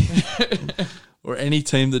care. Or any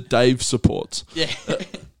team that Dave supports. Yeah. Get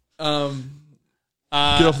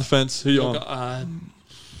off the fence. Who you on?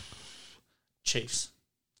 Chiefs.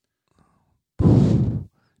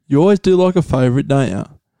 You always do like a favourite, don't you?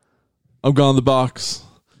 I'm going the Bucks.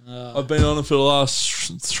 I've been on it for the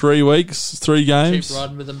last 3 weeks, 3 games. Keep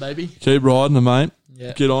riding with them, baby. Keep riding them, mate.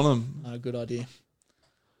 Yeah. Get on them. Good idea.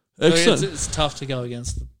 Excellent. It's tough to go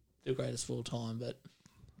against the greatest of all time, but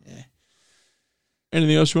yeah.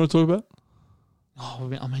 Anything else you want to talk about?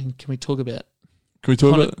 Oh, I mean, can we talk about... Can we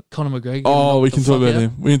talk about... Conor McGregor? Oh, we can talk about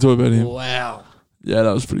him. We can talk about him. Wow. Yeah,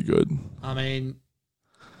 that was pretty good. I mean,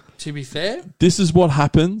 to be fair... This is what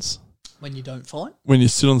happens... When you don't fight? When you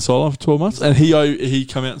sit on the sideline for 12 months. Exactly. And he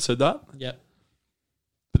came out and said that. Yep.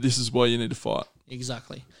 But this is why you need to fight.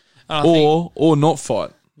 Exactly. Or not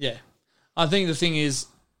fight. Yeah. I think the thing is...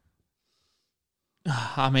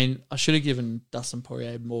 I mean, I should have given Dustin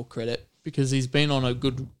Poirier more credit because he's been on a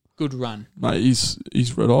good run. Mate,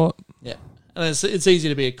 he's red hot. Yeah. And it's easy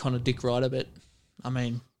to be a kind of dick rider, but, I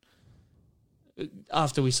mean,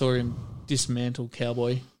 after we saw him dismantle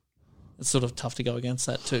Cowboy... It's sort of tough to go against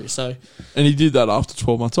that too. So, and he did that after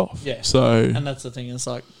 12 months off. Yeah. So, and that's the thing. It's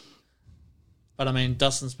like, but I mean,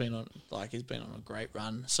 Dustin's been on he's been on a great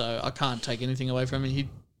run. So I can't take anything away from him. He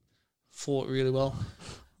fought really well.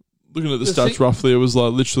 Looking at the stats roughly, it was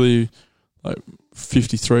like literally like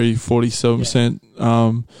 53,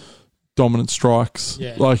 47% dominant strikes.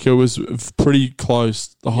 Yeah. Like it was pretty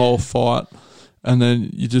close the whole fight. And then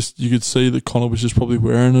you could see that Conor was just probably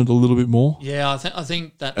wearing it a little bit more. Yeah, I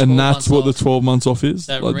think that. And that's what the 12 months off is.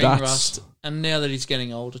 That ring rust, and now that he's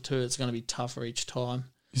getting older too, it's going to be tougher each time.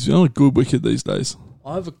 He's on a good wicket these days.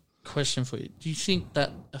 I have a question for you. Do you think that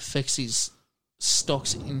affects his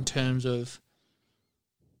stocks in terms of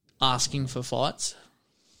asking for fights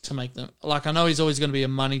to make them? Like I know he's always going to be a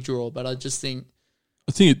money draw, but I just think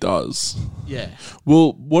I think it does. Yeah.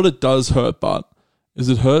 Well, what it does hurt, but is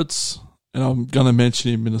it hurts, and I'm going to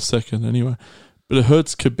mention him in a second anyway, but it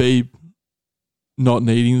hurts Khabib not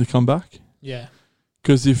needing to come back. Yeah.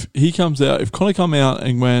 Because if he comes out, if Conor come out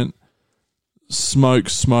and went smoke,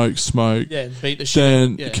 Yeah, beat the shit.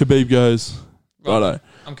 then Yeah. Khabib goes, righto.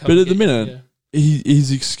 I'm coming But at to the get minute, you,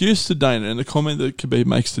 his excuse to Dana, and the comment that Khabib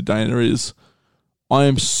makes to Dana is, I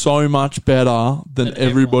am so much better than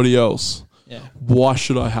everybody else. yeah. Why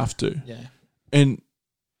should I have to? Yeah. And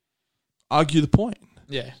argue the point.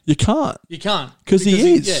 Yeah. You can't. You can't. Because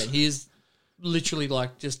he is. He is literally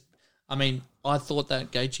like just, I mean, I thought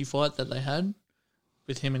that Gaethje fight that they had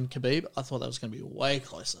with him and Khabib, I thought that was going to be way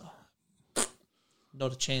closer.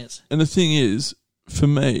 Not a chance. And the thing is, for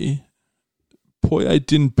me, Poirier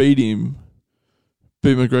didn't beat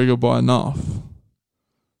McGregor by enough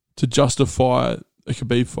to justify a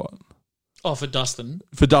Khabib fight. Oh, for Dustin.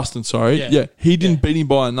 For Dustin, sorry. Yeah. He didn't beat him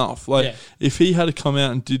by enough. Like, if he had to come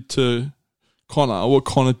out and did to Conor what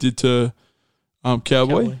Conor did to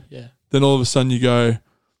Cowboy, then all of a sudden you go,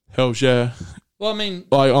 hell's yeah. Well, I mean...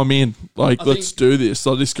 Like, I'm in. Like, let's do this.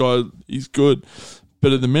 Like, this guy, he's good.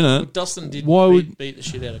 But at the minute... Dustin did beat the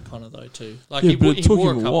shit out of Conor, though, too. Like, yeah, he, but it took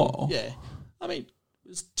him a couple, while. Yeah. I mean, it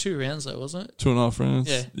was 2 rounds, though, wasn't it? 2.5 rounds.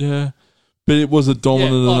 Yeah. But it was a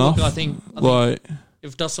dominant enough. Look, I think like...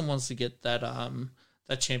 if Dustin wants to get that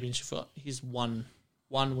championship fight, he's one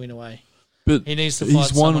win away. But he needs to fight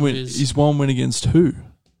someone who's... He's one win against who?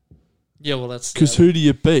 Yeah, well, that's... Because who do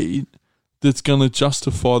you beat that's going to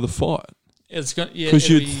justify the fight? It's going, because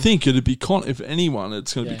you'd think it'd be Conor. If anyone,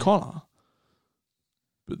 it's going to be Conor.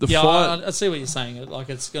 But the fight... I see what you're saying. Like,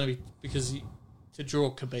 it's going to be... Because to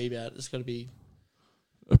draw Khabib out, it's going to be...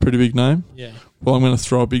 A pretty big name? Yeah. Well, I'm going to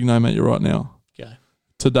throw a big name at you right now. Okay.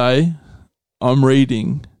 Today, I'm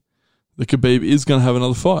reading that Khabib is going to have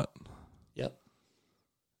another fight. Yep.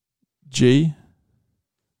 GSP.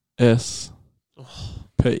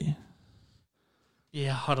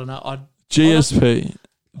 Yeah, I don't know. GSP.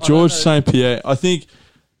 George St Pierre. I think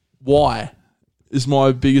why is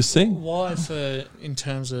my biggest thing. Why in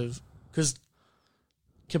terms of... Because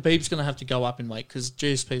Khabib's going to have to go up in weight because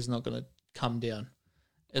GSP's not going to come down.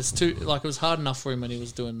 It's too... Like, it was hard enough for him when he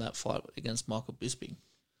was doing that fight against Michael Bisping.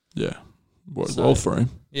 Yeah. Worked well for him.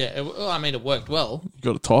 Yeah, it worked well. He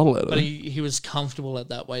got a title out of it. But he was comfortable at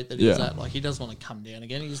that weight that he was at. Like, he doesn't want to come down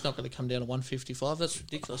again. He's not going to come down to 155. That's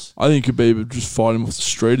ridiculous. I think Khabib would just fight him off the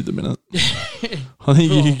street at the minute. I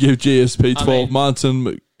think you could give GSP 12 months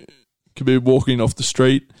and Khabib walking off the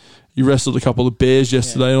street. He wrestled a couple of bears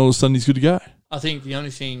yesterday and all of a sudden he's good to go. I think the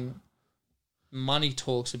only thing... Money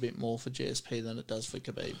talks a bit more for GSP than it does for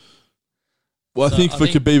Khabib. Well, I think for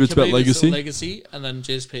Khabib it's about legacy. Legacy, and then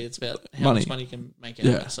GSP it's about how much money you can make out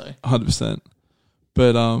of it. So 100%.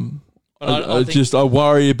 But I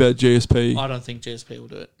worry about GSP. I don't think GSP will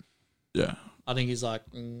do it. Yeah. I think he's like,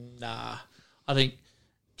 nah. I think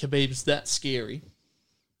Khabib's that scary.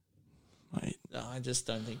 Mate. No, I just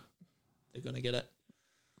don't think they're going to get it.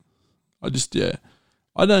 I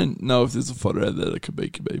don't know if there's a fighter out there that could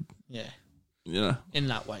beat Khabib. Yeah. You know? In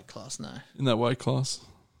that weight class, no. In that weight class.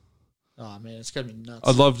 Oh, man, it's going to be nuts.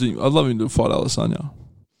 I'd love him to fight Adesanya.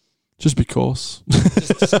 Just because.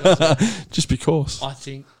 Just because. I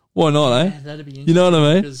think. Why not, eh? That'd be interesting. You know what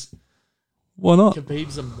I mean? Why not?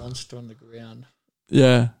 Khabib's a monster on the ground.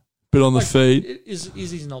 Yeah. But on the feet.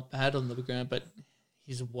 Izzy's not bad on the ground, but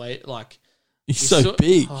his weight, like... He's so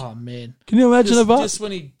big. Oh, man. Can you imagine just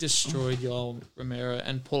when he destroyed Yoel Romero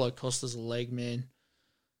and Paulo Costa's leg, man...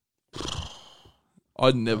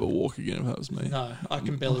 I'd never walk again if that was me. No, I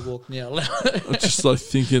can barely walk now. I'm just like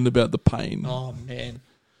thinking about the pain. Oh, man.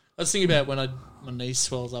 I was thinking about when my knee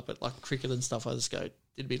swells up at like cricket and stuff, I just go,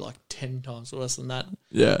 it'd be like 10 times worse than that.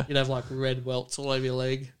 Yeah. You'd have like red welts all over your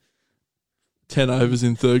leg. 10 overs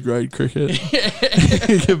in third grade cricket.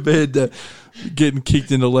 Compared to getting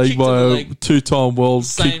kicked in the leg by a 2-time world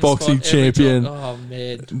kickboxing champion. Oh,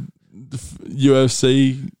 man. The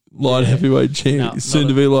UFC light heavyweight champion. Soon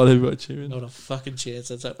to be light heavyweight champion. Not a fucking chance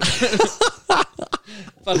that's happening.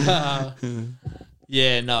 But,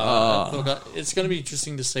 look, it's going to be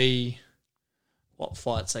interesting to see what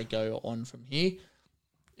fights they go on from here.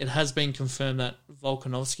 It has been confirmed that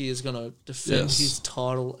Volkanovski is going to defend his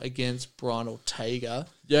title against Brian Ortega.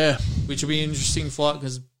 Yeah. Which will be an interesting fight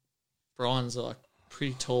because Brian's like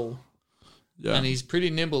pretty tall. Yeah. And he's pretty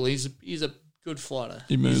nimble. He's a good fighter.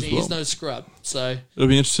 He moves he's no scrub. So it'll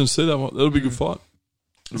be interesting to see that one. It'll be a good fight.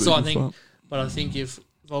 I think if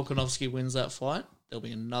Volkanovski wins that fight, there'll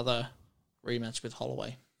be another rematch with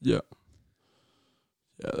Holloway. Yeah.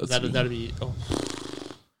 Yeah, that'd be. Oh,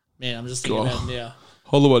 man, I'm just thinking about it now.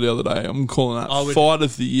 Holloway the other day. I'm calling that fight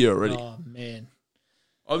of the year already. Oh, man.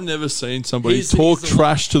 I've never seen somebody talk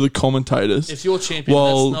trash to the commentators. If you're champion,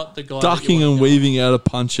 while that's not the guy ducking and weaving out of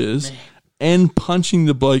punches and punching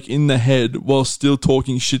the bloke in the head while still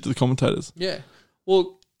talking shit to the commentators. Yeah.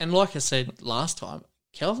 Well, and like I said last time,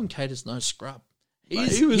 Calvin Cater's no scrub.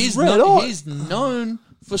 He's known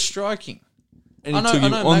for striking. And he took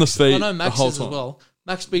him on the feet. I know Max the whole is time. as well.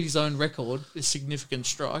 Max beat his own record with significant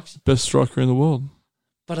strikes. Best striker in the world.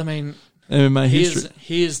 But I mean, MMA history.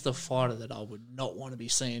 Here's the fighter that I would not want to be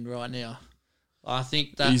seeing right now. I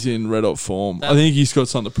think that he's in red hot form. I think he's got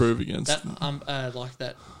something to prove against. Like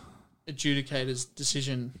that adjudicator's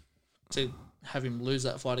decision to have him lose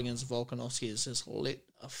that fight against Volkanovski has just lit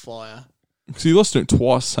a fire. Because he lost to him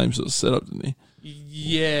twice, same sort of setup, didn't he?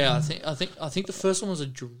 Yeah, I think the first one was a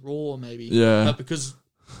draw, maybe. Yeah, but because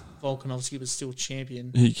Volkanovski was still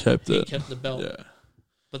champion, he kept the belt. Yeah,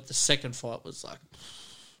 but the second fight was like,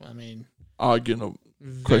 I mean, arguable,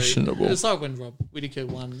 questionable. It's like when Rob Whittaker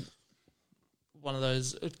won a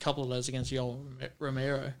couple of those against Yoel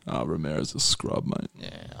Romero. Romero's a scrub, mate.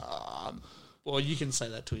 Yeah. Well, you can say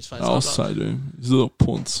that to his face. I'll say to him, he's a little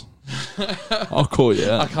punce. I'll call you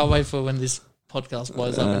out. I can't wait for when this podcast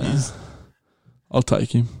blows up. And I'll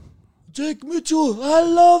take him. Jake Mitchell, I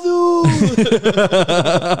love you.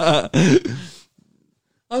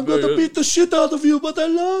 I'm going to beat the shit out of you, but I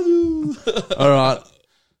love you. All right.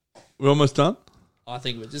 We're almost done? I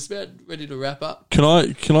think we're just about ready to wrap up. Can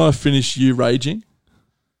I finish you raging?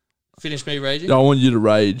 Finish me raging? I want you to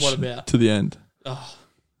rage. What about? To the end. Oh.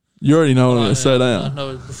 You already know what I'm going to say, don't you? I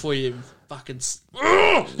know before you even fucking...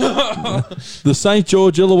 The St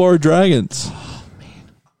George Illawarra Dragons. Oh,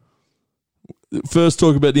 man. First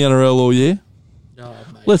talk about the NRL all year. Oh,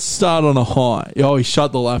 mate. Let's start on a high. Oh, he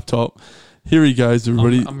shut the laptop. Here he goes,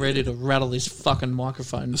 everybody. I'm ready to rattle this fucking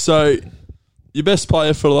microphone. So, your best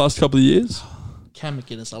player for the last couple of years? Cam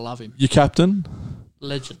McInness, I love him. Your captain?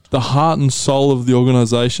 Legend. The heart and soul of the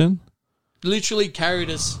organisation? Literally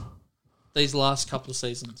carried us these last couple of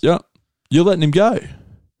seasons. Yeah. You're letting him go.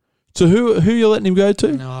 So who you letting him go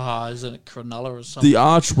to? No, isn't it Cronulla or something? The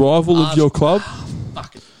arch rival of your club?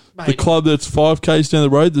 Fuck it. Mate. The club that's 5 k's down the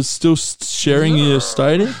road that's still sharing your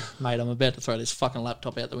stadium? Mate, I'm about to throw this fucking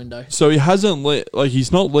laptop out the window. So he hasn't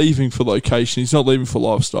he's not leaving for location. He's not leaving for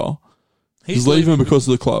lifestyle. He's leaving because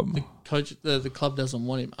of the club. The coach, the club doesn't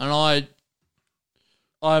want him. And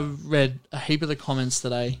I read a heap of the comments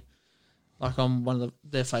today, like on one of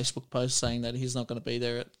their Facebook posts, saying that he's not going to be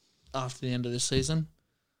there after the end of this season.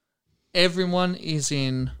 Everyone is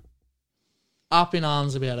up in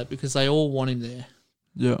arms about it because they all want him there.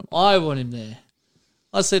 Yeah, I want him there.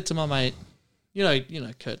 I said to my mate, you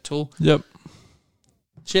know Kurt Toole. Yep.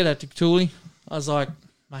 Shout out to Tooley. I was like,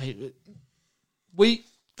 mate,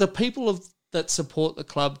 the people that support the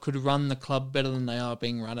club could run the club better than they are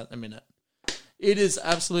being run at the minute. It is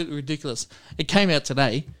absolutely ridiculous. It came out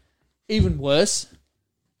today. Even worse,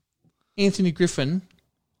 Anthony Griffin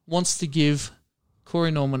wants to give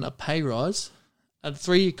Corey Norman a pay rise, a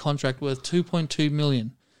 3-year contract worth $2.2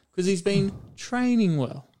 million, because he's been training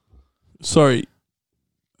well. Sorry,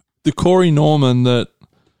 the Corey Norman that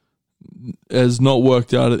has not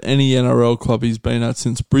worked out at any NRL club he's been at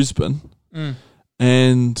since Brisbane,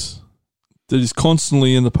 and that is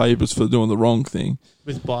constantly in the papers for doing the wrong thing,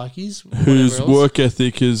 with bikies, whose work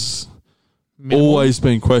ethic has always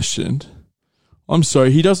been questioned. I'm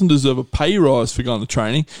sorry, he doesn't deserve a pay rise for going to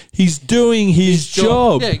training. He's doing his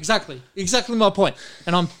job. Yeah, exactly. Exactly my point.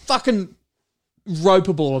 And I'm fucking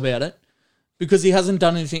ropeable about it because he hasn't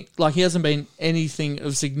done anything, he hasn't been anything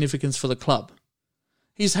of significance for the club.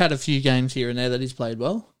 He's had a few games here and there that he's played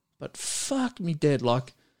well, but fuck me dead.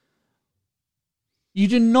 You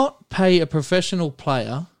do not pay a professional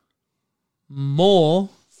player more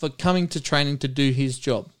for coming to training to do his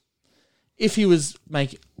job. If he was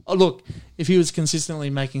if he was consistently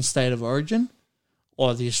making State of Origin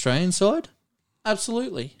or the Australian side,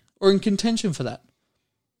 absolutely. Or in contention for that.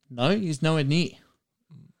 No, he's nowhere near.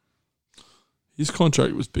 His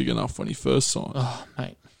contract was big enough when he first signed. Oh,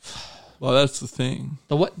 mate. That's the thing.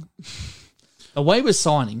 The way we're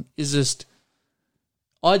signing is just...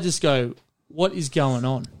 I just go, what is going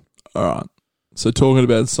on? All right. So talking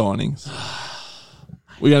about signings,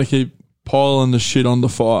 we're going to keep piling the shit on the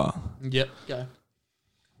fire. Yep, go.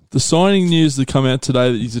 The signing news that come out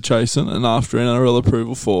today that he's chasing and after NRL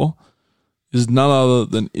approval for is none other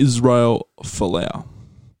than Israel Folau.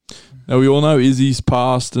 Now, we all know Izzy's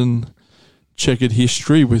past and checkered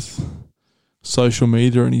history with social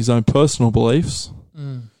media and his own personal beliefs.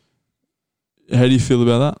 How do you feel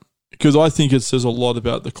about that? Because I think it says a lot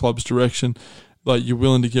about the club's direction. You're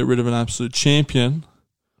willing to get rid of an absolute champion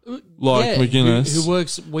like McInness, who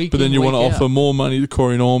works week but then in, you want to week offer out. more money to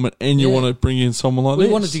Corey Norman, and you want to bring in someone like We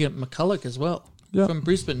this. wanted to get McCulloch as well from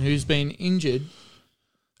Brisbane, who's been injured.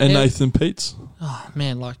 And Nathan Peets. Oh,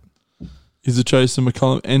 man, like... Is it Jason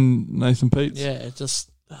McCullum and Nathan Peets? Yeah, it just...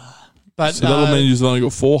 but so that'll mean you've only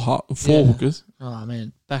got four hookers. Oh,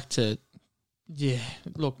 man, back to... Yeah,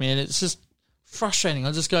 look, man, it's just frustrating.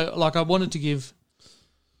 I just go... Like, I wanted to give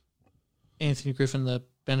Anthony Griffin the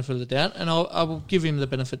benefit of the doubt, and I will give him the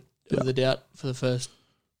benefit of the doubt for the first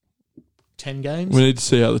 10 games. We need to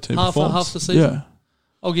see how the team performs. Half the season. Yeah.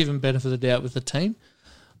 I'll give him benefit of the doubt with the team.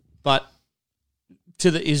 But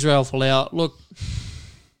to the Israel Folau, look,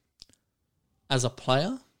 as a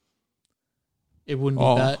player, it wouldn't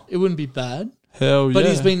be bad. It wouldn't be bad. Hell yeah. But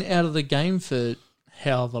he's been out of the game for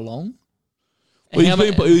however long. Well,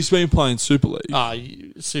 he's been playing Super League. Oh,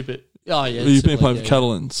 yeah. He's been playing for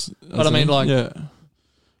Catalans. But I mean, like... Yeah.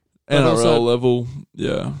 NRL level,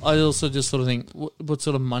 yeah. I also just sort of think, what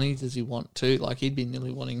sort of money does he want too? Like, he'd be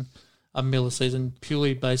nearly wanting $1 million a season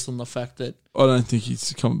purely based on the fact that... I don't think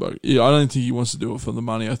he's coming back. Yeah, I don't think he wants to do it for the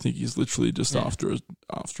money. I think he's literally just after a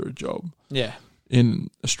job. Yeah. In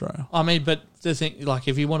Australia. I mean, but the thing, like,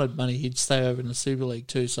 if he wanted money, he'd stay over in the Super League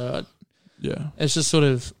too. So, it's just sort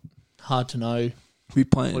of hard to know be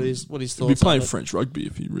playing, what his thoughts are. He'd be playing French rugby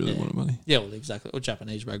if he really wanted money. Yeah, well, exactly. Or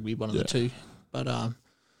Japanese rugby, one of the two. But,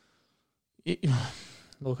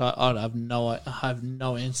 look, I have no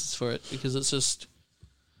answers for it because it's just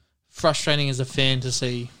frustrating as a fan to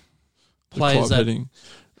see players a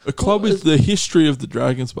club with the history of the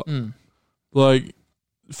Dragons. But like,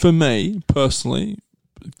 for me personally,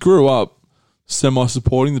 grew up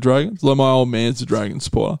semi-supporting the Dragons. Like, my old man's a Dragons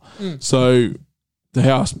supporter, so the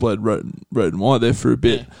house bled red and white there for a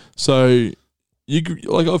bit. Yeah. So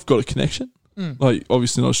I've got a connection. Like,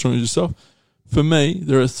 obviously not as strong as yourself. For me,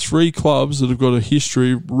 there are 3 clubs that have got a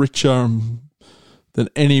history richer than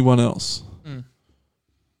anyone else.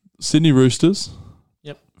 Sydney Roosters,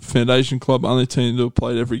 Foundation Club, only team that have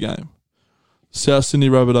played every game. South Sydney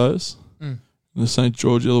Rabbitohs, and the St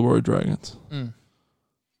George Illawarra Dragons.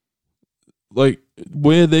 Like,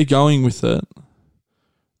 where they're going with that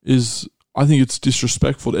is, I think it's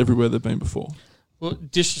disrespectful to everywhere they've been before. Well,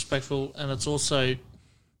 disrespectful, and it's also,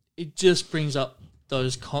 it just brings up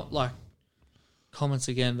those comments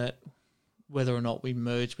again that whether or not we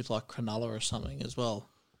merge with like Cronulla or something as well.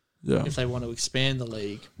 Yeah. If they want to expand the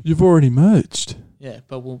league. You've already merged. Yeah,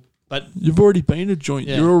 but you've already been a joint.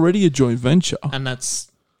 Yeah. You're already a joint venture. And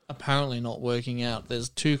that's apparently not working out. There's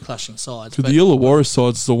 2 clashing sides. Because the Illawarra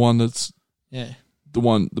side's the one that's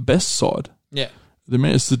the best side. Yeah.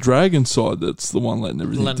 It's the Dragon side that's the one letting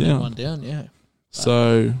everything down. Everyone down, yeah.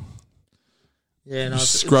 So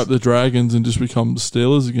scrap the Dragons and just become the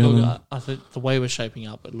Steelers again. Look, I think the way we're shaping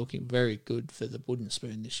up, we're looking very good for the wooden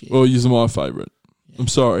spoon this year. Well, you're my favourite. Yeah. I'm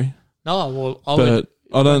sorry. No, well, I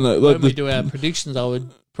don't know. When we do our predictions, I would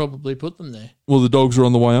probably put them there. Well, the Dogs are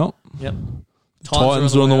on the way up. Yep.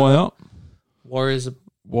 Titans are on the way up. Warriors.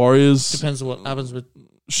 Depends on what happens with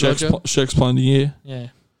Shaq's playing the year. Yeah.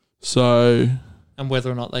 So. And whether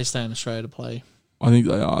or not they stay in Australia to play. I think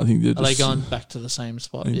they are. I think they're. Are they going back to the same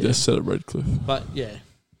spot? I think they're set at Redcliffe. But yeah,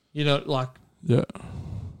 Yeah.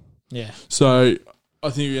 So I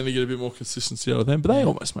think you're going to get a bit more consistency out of them. But they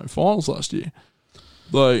almost made finals last year.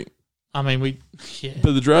 Like, I mean,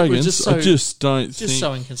 But the Dragons, I just don't think.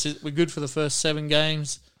 So inconsistent. We're good for the first 7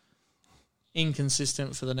 games.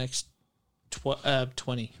 Inconsistent for the next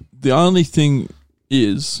 20. The only thing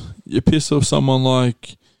is, you piss off someone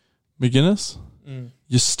like McInness.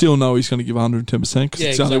 You still know he's going to give 110% because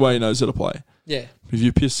it's the only way he knows how to play. Yeah. If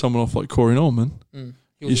you piss someone off like Corey Norman,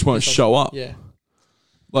 he just won't show up. Yeah.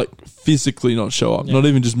 Like, physically not show up. Yeah. Not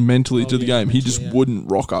even just mentally to the game. He just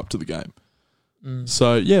wouldn't rock up to the game.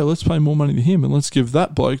 So, let's pay more money to him and let's give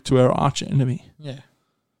that bloke to our arch enemy. Yeah.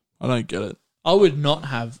 I don't get it. I would not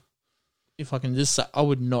have, if I can just say, I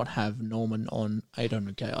would not have Norman on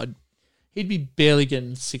 800K. He'd be barely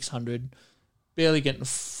getting 600, barely getting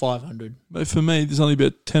 500. But for me, there's only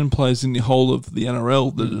about 10 players in the whole of the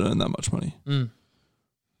NRL that earn that much money.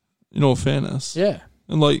 In all fairness. Yeah.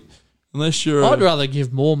 And like, unless you're... I'd rather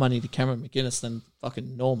give more money to Cameron McInness than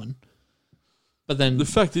fucking Norman. But then... The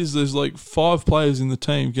fact is, there's like 5 players in the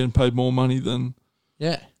team getting paid more money than...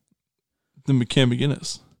 Yeah. Than Cam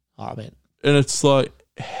McInness. I bet. And it's like,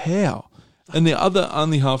 how? And the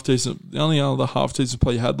only other half decent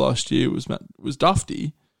player you had last year was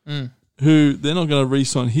Dufty, who they're not going to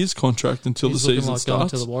re-sign his contract until the season starts. Going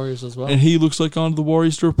to the Warriors as well. And he looks like going to the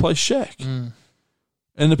Warriors to replace Shaq.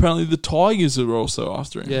 And apparently the Tigers are also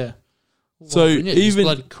after him. Yeah. So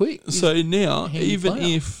even quick. So now, even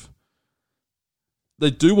if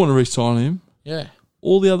they do want to re-sign him. Yeah.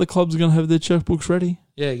 All the other clubs are going to have their checkbooks ready.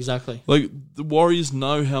 Yeah, exactly. Like, the Warriors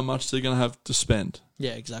know how much they're going to have to spend.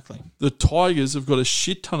 Yeah, exactly. The Tigers have got a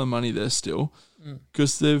shit ton of money there still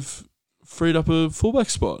because they've freed up a fullback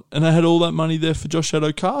spot. And they had all that money there for Josh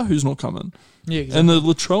Adokar, who's not coming. Yeah, exactly. And the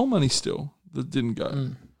Latrell money still that didn't go.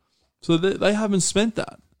 So they haven't spent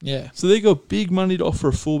that. Yeah. So they got big money to offer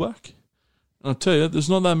a fullback. And I'll tell you, there's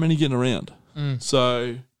not that many getting around.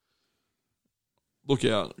 So look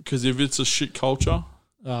out, because if it's a shit culture,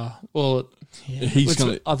 well, yeah.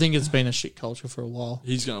 I think it's been a shit culture for a while.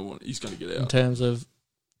 He's gonna get out in terms of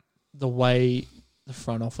the way the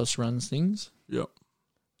front office runs things. Yep.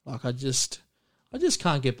 Like I just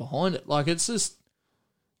can't get behind it. Like it's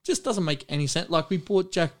just doesn't make any sense. Like we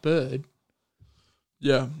bought Jack Bird.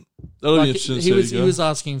 Yeah, that'll be interesting. He was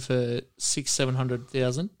asking for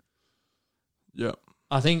 600,000-700,000. Yeah.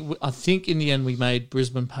 I think in the end we made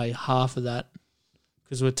Brisbane pay half of that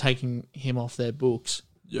because we're taking him off their books.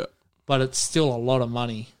 Yeah. But it's still a lot of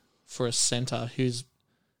money for a centre who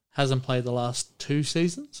hasn't played the last 2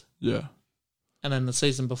 seasons. Yeah. And then the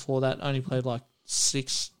season before that only played like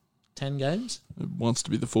 6-10 games. He wants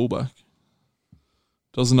to be the fullback.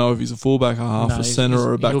 Doesn't know if he's a fullback, a half, a centre,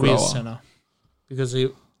 or a back rower. He'll be a centre because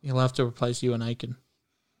he'll have to replace Ewan Aiken.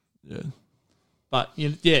 Yeah. But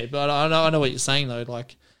I know what you're saying though.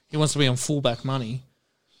 Like he wants to be on fullback money,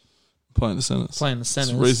 playing the centres. That's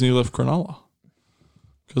the reason he left Cronulla,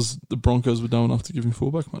 because the Broncos were dumb enough to give him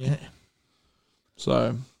fullback money. Yeah.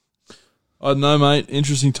 So I don't know, mate.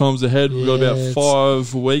 Interesting times ahead. We've got about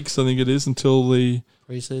 5 weeks, I think it is, until the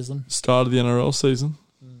pre-season start of the NRL season.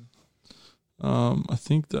 I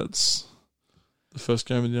think that's the first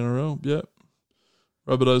game of the NRL. Yep.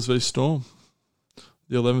 Rabbitohs v Storm,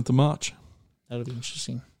 the 11th of March. That'll be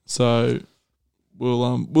interesting. So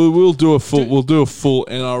we'll do a full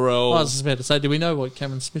NRL. I was just about to say, do we know what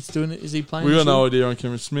Cameron Smith's doing? Is he playing? We got no idea on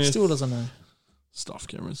Cameron Smith. Still doesn't know. Stuff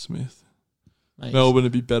Cameron Smith. Mate. Melbourne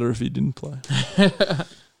would be better if he didn't play.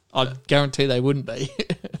 I guarantee they wouldn't be.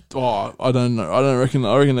 I don't know. I reckon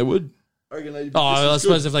they would. I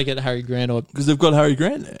suppose if they get Harry Grant or because they've got Harry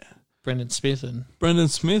Grant there. Brendan Smith's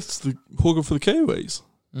the hooker for the Kiwis.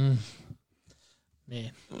 Man.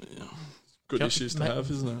 Good issues to have,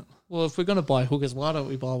 isn't it? Well, if we're going to buy hookers, why don't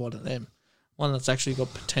we buy one of them? One that's actually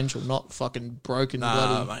got potential, not fucking broken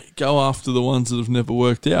bloody. Mate, go after the ones that have never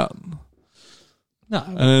worked out. No.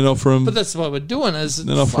 And then offer them. But that's what we're doing.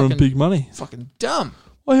 Then offer them big money. Fucking dumb.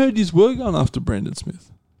 I heard you were going after Brendan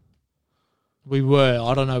Smith. We were.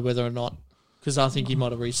 I don't know whether or not, because I think he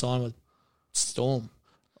might have re-signed with Storm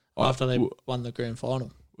after they won the grand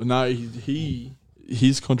final. No,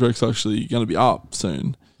 his contract's actually going to be up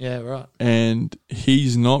soon. Yeah, right. And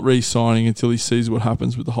he's not re-signing until he sees what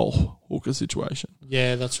happens with the whole hooker situation.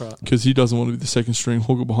 Yeah, that's right. Because he doesn't want to be the second string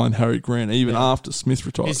hooker behind Harry Grant, even after Smith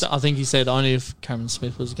retires. I think he said only if Cameron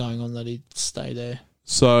Smith was going on that he'd stay there.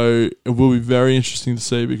 So it will be very interesting to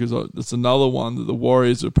see, because it's another one that the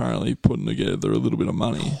Warriors are apparently putting together a little bit of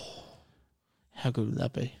money. How good would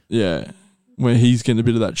that be? Yeah. Where he's getting a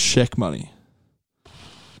bit of that check money.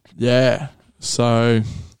 Yeah. So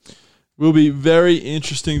will be very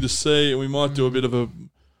interesting to see, and we might do a bit of a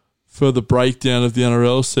further breakdown of the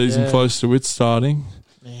NRL season close to it starting.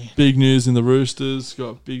 Yeah. Big news in the Roosters.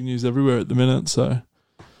 Got big news everywhere at the minute, so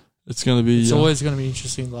it's going to be... It's always going to be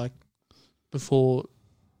interesting, like, before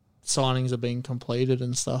signings are being completed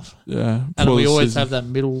and stuff. Yeah. And we always have that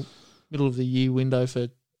middle of the year window for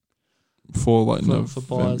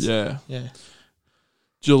buyers. Yeah. Yeah.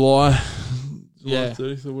 July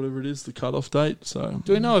 30th or whatever it is, the cut-off date. So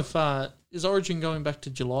do we know if is Origin going back to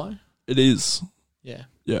July? It is. Yeah.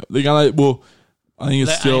 Yeah. They're gonna I think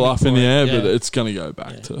it's still up in the air, but yeah. it's gonna go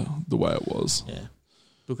back to the way it was. Yeah.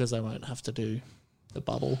 Because they won't have to do the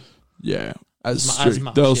bubble. Yeah. As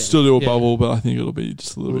much, they'll still do a bubble, but I think it'll be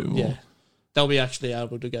just a little bit more. Yeah. They'll be actually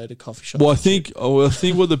able to go to coffee shops. Well, I think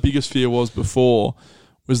what the biggest fear was before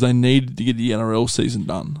was they needed to get the NRL season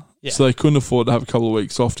done. Yeah. So they couldn't afford to have a couple of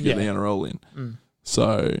weeks off to get the NRL in.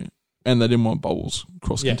 So, and they didn't want bubbles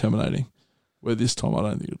cross-contaminating. Where this time I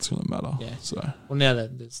don't think it's going to matter. Yeah. So, well, now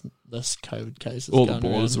that there's less COVID cases, all the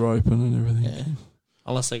borders are open and everything. Yeah.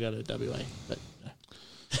 Unless they go to WA, but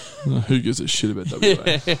who gives a shit about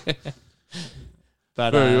WA?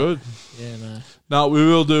 But, very good. Yeah, no. Now we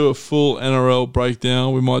will do a full NRL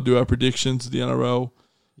breakdown. We might do our predictions of the NRL,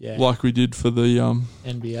 like we did for the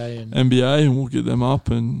NBA, and we'll get them up,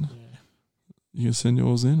 and you can send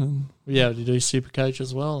yours in, and to do Supercoach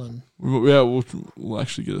as well, and we'll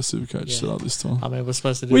actually get a Supercoach set up this time. I mean, we're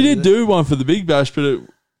supposed to do. We did do one for the Big Bash, but it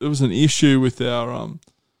was an issue with our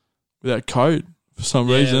code for some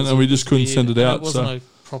reason, and we just couldn't send it out. It wasn't a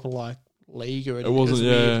proper league or anything. It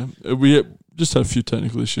wasn't. We just had a few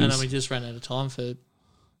technical issues, and then we just ran out of time for the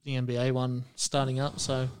NBA one starting up.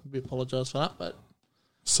 So we apologise for that, but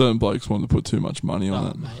certain blokes wanted to put too much money on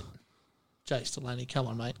it. Mate. Jay Delaney, come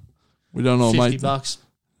on, mate. We don't know, mate. $50.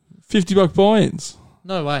 $50 buy-ins.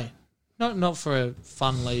 No way. Not for a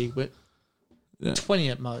fun league, but 20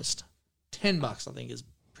 at most. $10, I think, is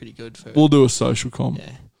pretty good for. We'll do a social comp.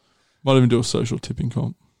 Yeah. Might even do a social tipping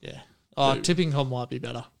comp. Yeah. Oh, tipping comp might be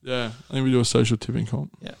better. Yeah, I think we do a social tipping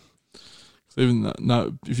comp. Yeah. Even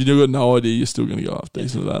that, if you've got no idea, you're still going to go after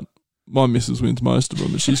decent of that. My missus wins most of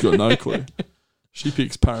them, but she's got no clue. She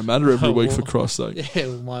picks Parramatta every week, for Christ's sake. Yeah,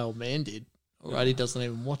 well, my old man did. Alright, he doesn't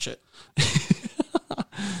even watch it.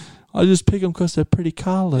 I just pick them because they're pretty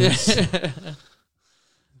colours.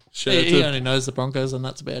 He only knows the Broncos, and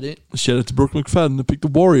that's about it. Shout out to Brooke McFadden that picked the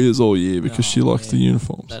Warriors all year because she likes the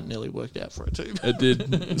uniforms. That nearly worked out for her too. It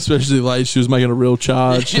did, especially late. She was making a real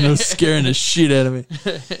charge and it was scaring the shit out of me.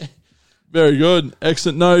 Very good.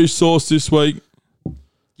 Excellent. No sauce this week.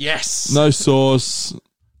 Yes. No sauce.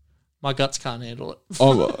 My guts can't handle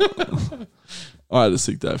it. I had a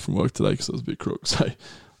sick day from work today because I was a bit crook, so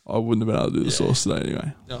I wouldn't have been able to do the sauce today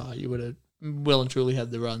anyway. Oh, you would have well and truly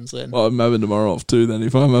had the runs then. Well, I'm having tomorrow off too then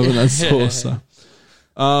if I'm having that sauce.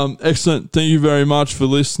 So. Excellent. Thank you very much for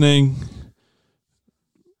listening.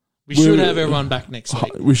 We should have everyone back next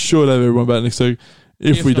week. We should have everyone back next week.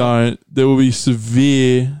 If we don't, there will be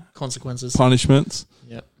severe consequences, punishments.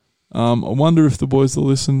 Yep. I wonder if the boys will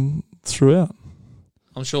listen throughout.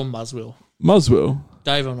 I'm sure Muzz will. Muzz will.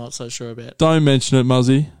 Dave, I'm not so sure about. Don't mention it,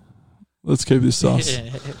 Muzzy. Let's keep this sus.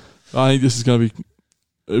 I think this is going to be...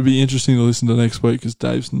 It'll be interesting to listen to next week because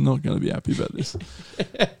Dave's not going to be happy about this.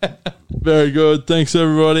 Very good. Thanks,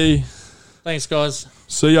 everybody. Thanks, guys.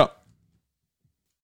 See ya.